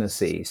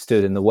obstinacy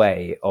stood in the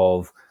way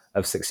of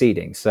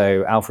succeeding.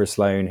 So Alfred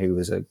Sloan, who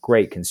was a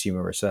great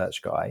consumer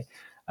research guy,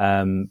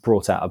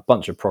 brought out a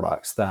bunch of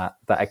products that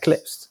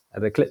eclipsed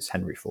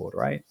Henry Ford,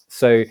 right?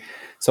 So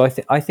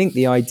I think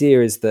the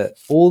idea is that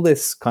all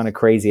this kind of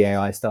crazy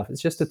AI stuff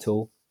is just a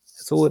tool.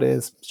 That's all it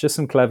is. It's just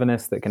some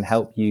cleverness that can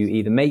help you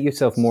either make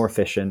yourself more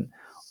efficient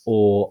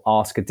or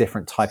ask a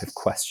different type of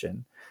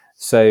question.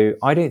 So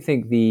I don't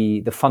think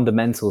the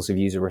fundamentals of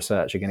user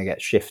research are going to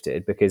get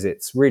shifted, because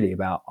it's really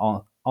about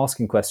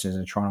asking questions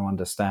and trying to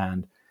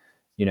understand,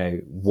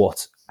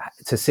 what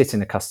to sit in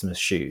the customer's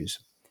shoes.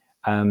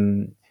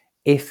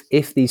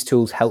 If these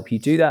tools help you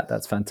do that,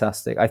 that's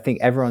fantastic. I think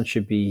everyone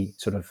should be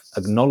sort of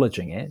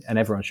acknowledging it, and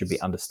everyone should be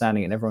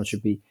understanding it, and everyone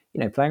should be,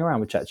 playing around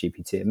with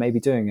ChatGPT and maybe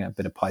doing a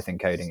bit of Python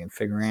coding and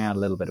figuring out a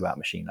little bit about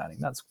machine learning.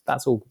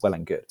 That's all well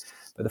and good.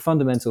 But the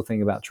fundamental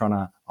thing about trying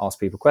to ask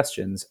people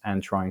questions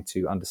and trying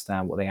to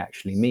understand what they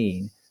actually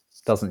mean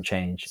doesn't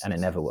change, and it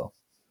never will.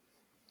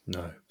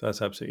 No,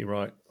 that's absolutely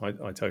right.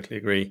 I totally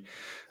agree.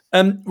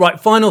 Right,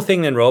 final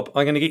thing then, Rob.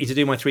 I'm going to get you to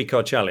do my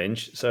 3-card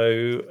challenge.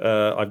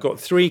 So I've got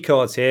 3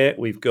 cards here.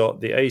 We've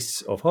got the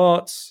Ace of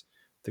Hearts,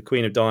 the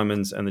Queen of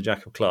Diamonds, and the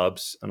Jack of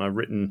Clubs. And I've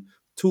written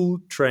tool,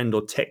 trend,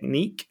 or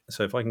technique.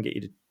 So if I can get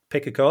you to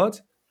pick a card.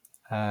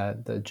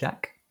 The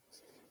Jack.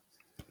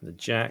 The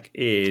Jack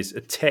is a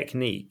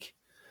technique.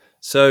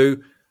 So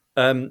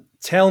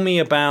tell me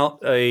about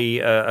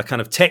a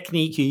kind of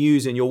technique you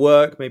use in your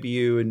work, maybe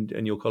you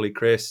and your colleague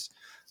Chris,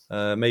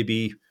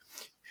 maybe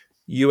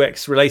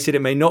UX related, it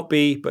may not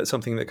be, but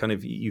something that kind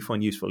of you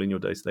find useful in your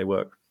day-to-day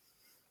work.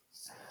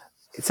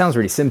 It sounds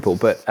really simple,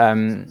 but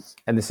and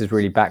this is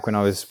really back when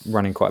I was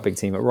running quite a big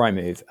team at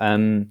Rightmove.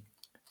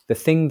 The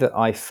thing that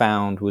I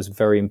found was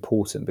very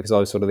important, because I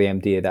was sort of the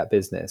MD of that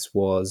business,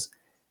 was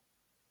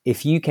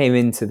if you came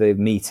into the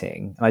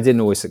meeting, and I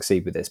didn't always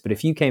succeed with this, but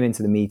if you came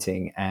into the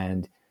meeting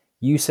and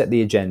you set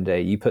the agenda,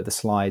 you put the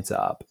slides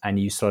up, and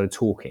you started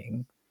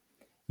talking,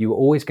 you were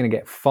always going to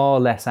get far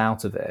less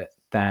out of it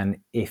than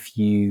if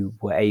you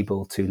were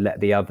able to let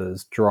the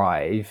others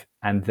drive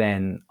and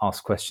then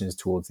ask questions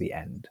towards the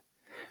end.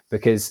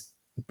 Because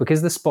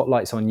the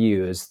spotlight's on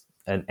you as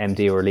an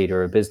MD or a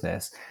leader of a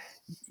business,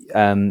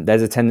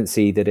 there's a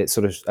tendency that it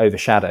sort of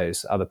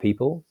overshadows other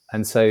people.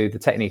 And so the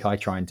technique I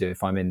try and do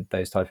if I'm in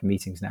those type of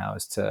meetings now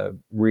is to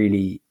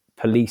really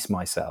police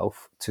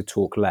myself to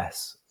talk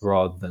less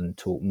rather than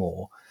talk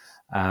more.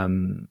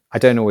 I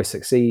don't always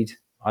succeed.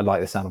 I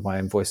like the sound of my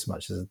own voice as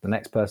much as the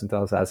next person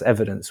does, as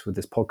evidence with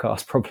this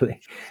podcast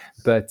probably.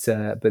 But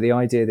the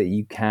idea that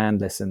you can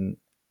listen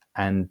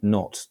and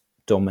not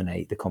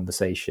dominate the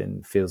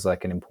conversation feels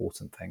like an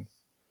important thing.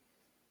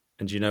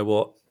 And you know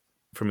what?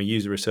 From a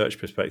user research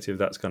perspective,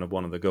 that's kind of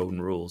one of the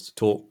golden rules.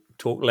 Talk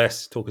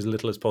less, talk as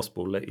little as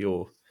possible. Let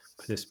your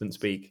participants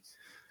speak,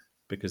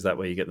 because that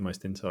way you get the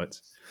most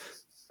insights.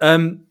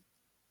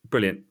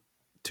 Brilliant.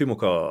 2 more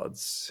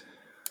cards.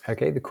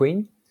 Okay, the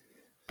Queen.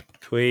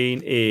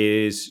 Queen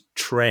is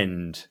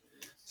trend.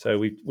 So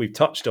we've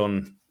touched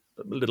on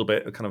a little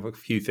bit, kind of a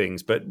few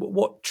things, but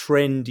what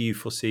trend do you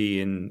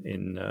foresee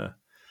in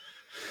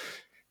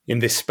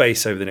this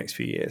space over the next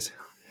few years?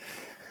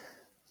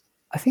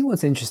 I think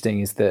what's interesting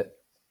is that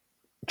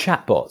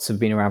chatbots have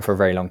been around for a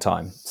very long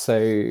time.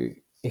 So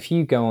if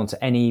you go onto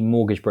any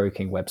mortgage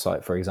broking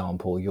website, for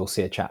example, you'll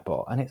see a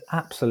chatbot, and it's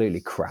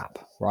absolutely crap,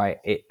 right?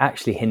 It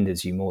actually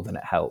hinders you more than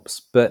it helps.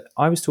 But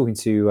I was talking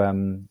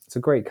to, it's a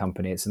great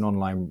company. It's an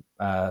online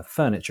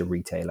furniture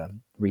retailer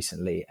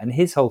recently. And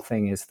his whole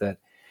thing is that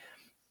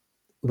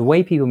the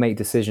way people make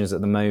decisions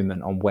at the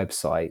moment on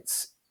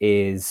websites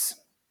is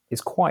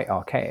quite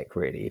archaic,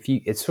 really.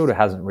 It sort of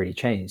hasn't really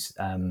changed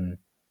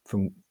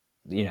from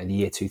the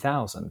year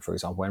 2000, for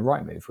example, when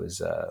Rightmove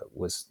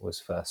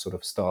was first sort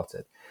of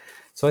started.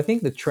 So I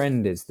think the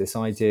trend is this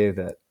idea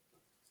that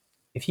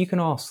if you can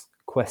ask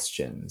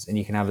questions and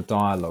you can have a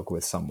dialogue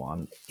with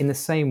someone in the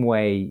same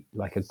way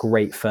like a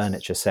great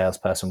furniture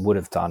salesperson would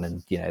have done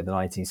in the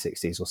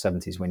 1960s or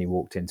 70s when you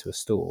walked into a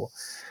store,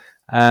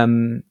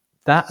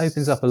 that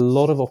opens up a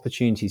lot of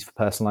opportunities for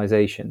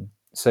personalization.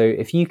 So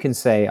if you can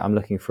say, I'm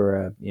looking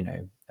for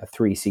a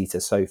 3-seater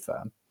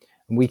sofa,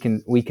 and we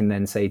can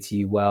then say to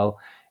you, well,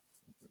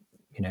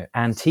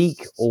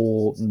 antique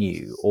or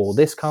new, or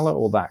this color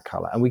or that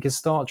color, and we can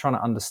start trying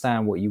to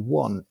understand what you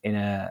want in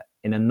a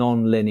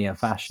non-linear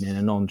fashion, in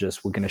a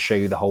non-just we're going to show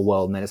you the whole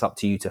world and then it's up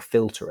to you to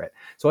filter it.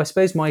 So I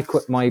suppose my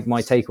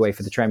takeaway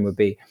for the trend would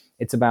be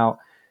it's about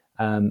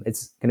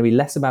it's going to be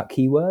less about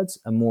keywords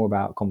and more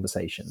about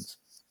conversations.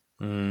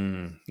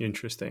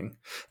 Interesting.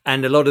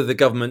 And a lot of the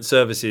government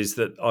services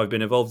that I've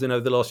been involved in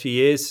over the last few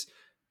years,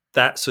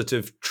 that sort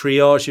of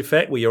triage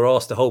effect where you're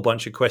asked a whole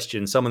bunch of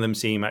questions, some of them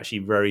seem actually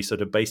very sort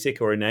of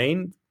basic or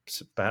inane,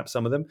 perhaps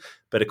some of them.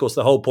 But of course,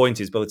 the whole point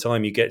is by the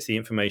time you get to the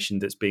information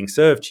that's being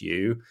served to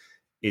you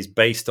is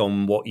based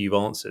on what you've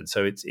answered.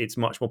 So it's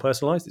much more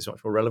personalized, it's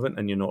much more relevant,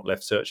 and you're not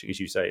left searching, as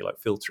you say, like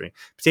filtering,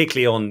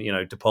 particularly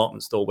on,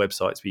 department store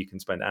websites where you can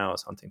spend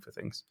hours hunting for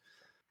things.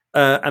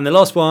 And the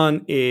last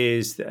one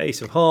is the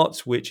Ace of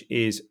Hearts, which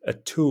is a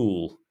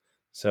tool.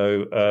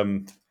 So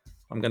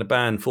I'm going to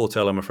ban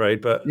Fortell, I'm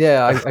afraid. But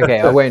yeah,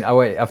 okay, I won't.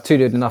 I've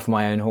tooted enough of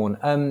my own horn.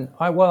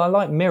 I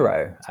like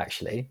Miro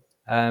actually.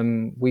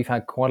 We've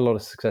had quite a lot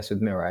of success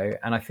with Miro,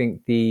 and I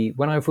think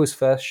when I was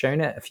first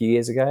shown it a few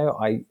years ago,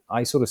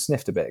 I sort of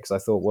sniffed a bit because I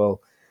thought,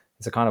 well,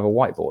 it's a kind of a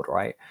whiteboard,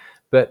 right?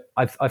 But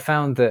I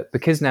found that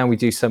because now we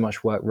do so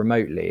much work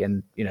remotely,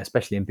 and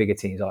especially in bigger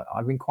teams,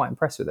 I've been quite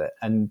impressed with it,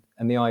 and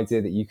the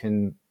idea that you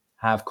can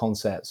have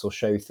concepts or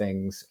show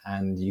things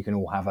and you can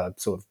all have a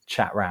sort of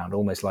chat round,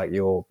 almost like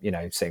you're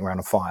sitting around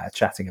a fire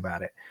chatting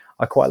about it.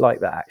 I quite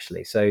like that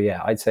actually. So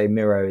yeah, I'd say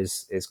Miro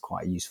is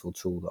quite a useful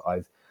tool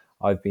that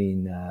I've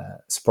been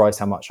surprised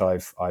how much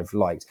I've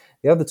liked.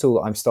 The other tool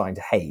that I'm starting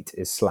to hate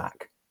is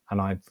Slack. And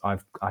I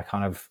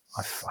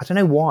don't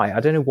know why.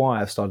 I don't know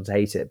why I've started to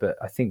hate it, but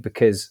I think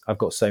because I've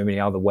got so many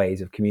other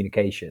ways of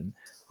communication,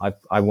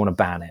 I want to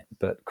ban it.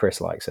 But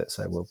Chris likes it,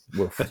 so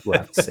we'll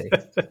have to see.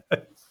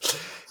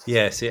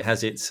 Yes, it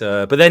has its,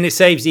 but then it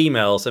saves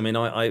emails. I mean,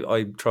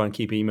 I try and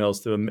keep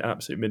emails to an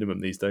absolute minimum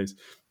these days.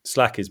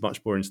 Slack is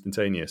much more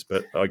instantaneous,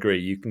 but I agree,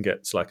 you can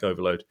get Slack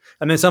overload.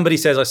 And then somebody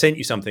says, I sent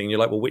you something, and you're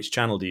like, well, which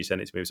channel do you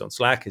send it to me? Is it on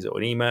Slack? Is it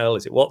on email?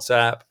 Is it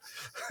WhatsApp?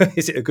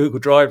 Is it a Google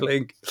Drive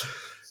link?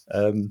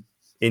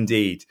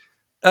 Indeed.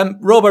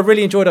 Rob, I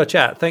really enjoyed our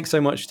chat. Thanks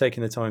so much for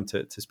taking the time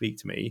to speak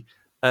to me.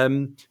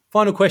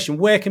 Final question,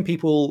 where can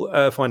people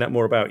find out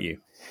more about you?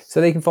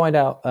 So they can find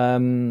out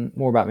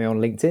more about me on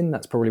LinkedIn.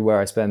 That's probably where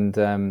I spend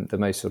the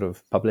most sort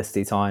of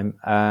publicity time.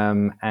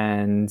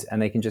 And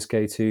they can just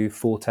go to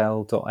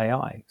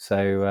Fortell.ai.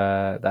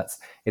 So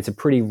it's a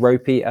pretty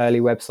ropey early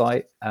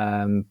website,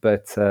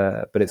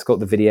 but it's got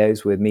the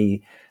videos with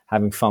me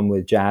having fun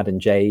with Jad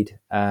and Jade.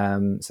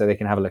 So they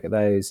can have a look at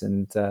those.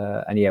 And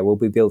yeah, we'll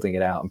be building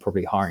it out and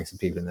probably hiring some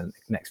people in the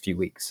next few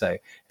weeks. So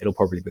it'll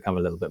probably become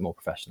a little bit more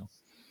professional.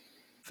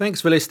 Thanks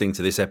for listening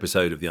to this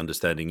episode of the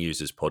Understanding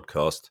Users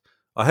podcast.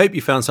 I hope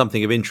you found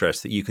something of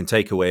interest that you can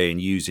take away and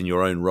use in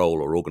your own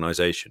role or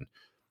organisation.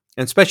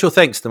 And special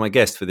thanks to my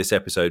guest for this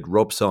episode,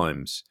 Rob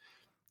Symes.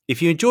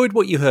 If you enjoyed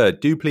what you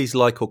heard, do please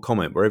like or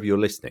comment wherever you're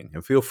listening,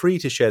 and feel free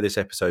to share this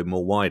episode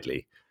more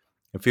widely.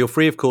 And feel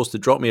free, of course, to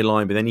drop me a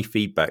line with any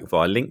feedback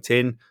via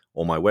LinkedIn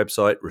or my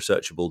website,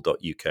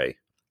 researchable.uk.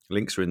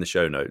 Links are in the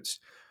show notes.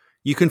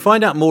 You can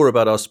find out more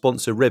about our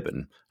sponsor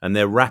Ribbon and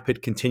their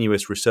rapid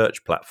continuous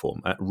research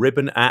platform at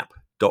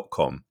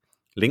ribbonapp.com.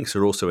 Links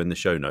are also in the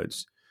show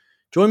notes.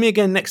 Join me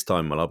again next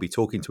time when I'll be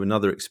talking to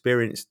another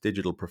experienced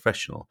digital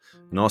professional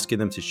and asking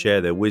them to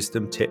share their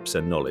wisdom, tips,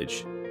 and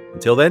knowledge.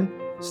 Until then,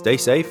 stay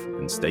safe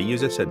and stay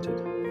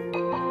user-centered.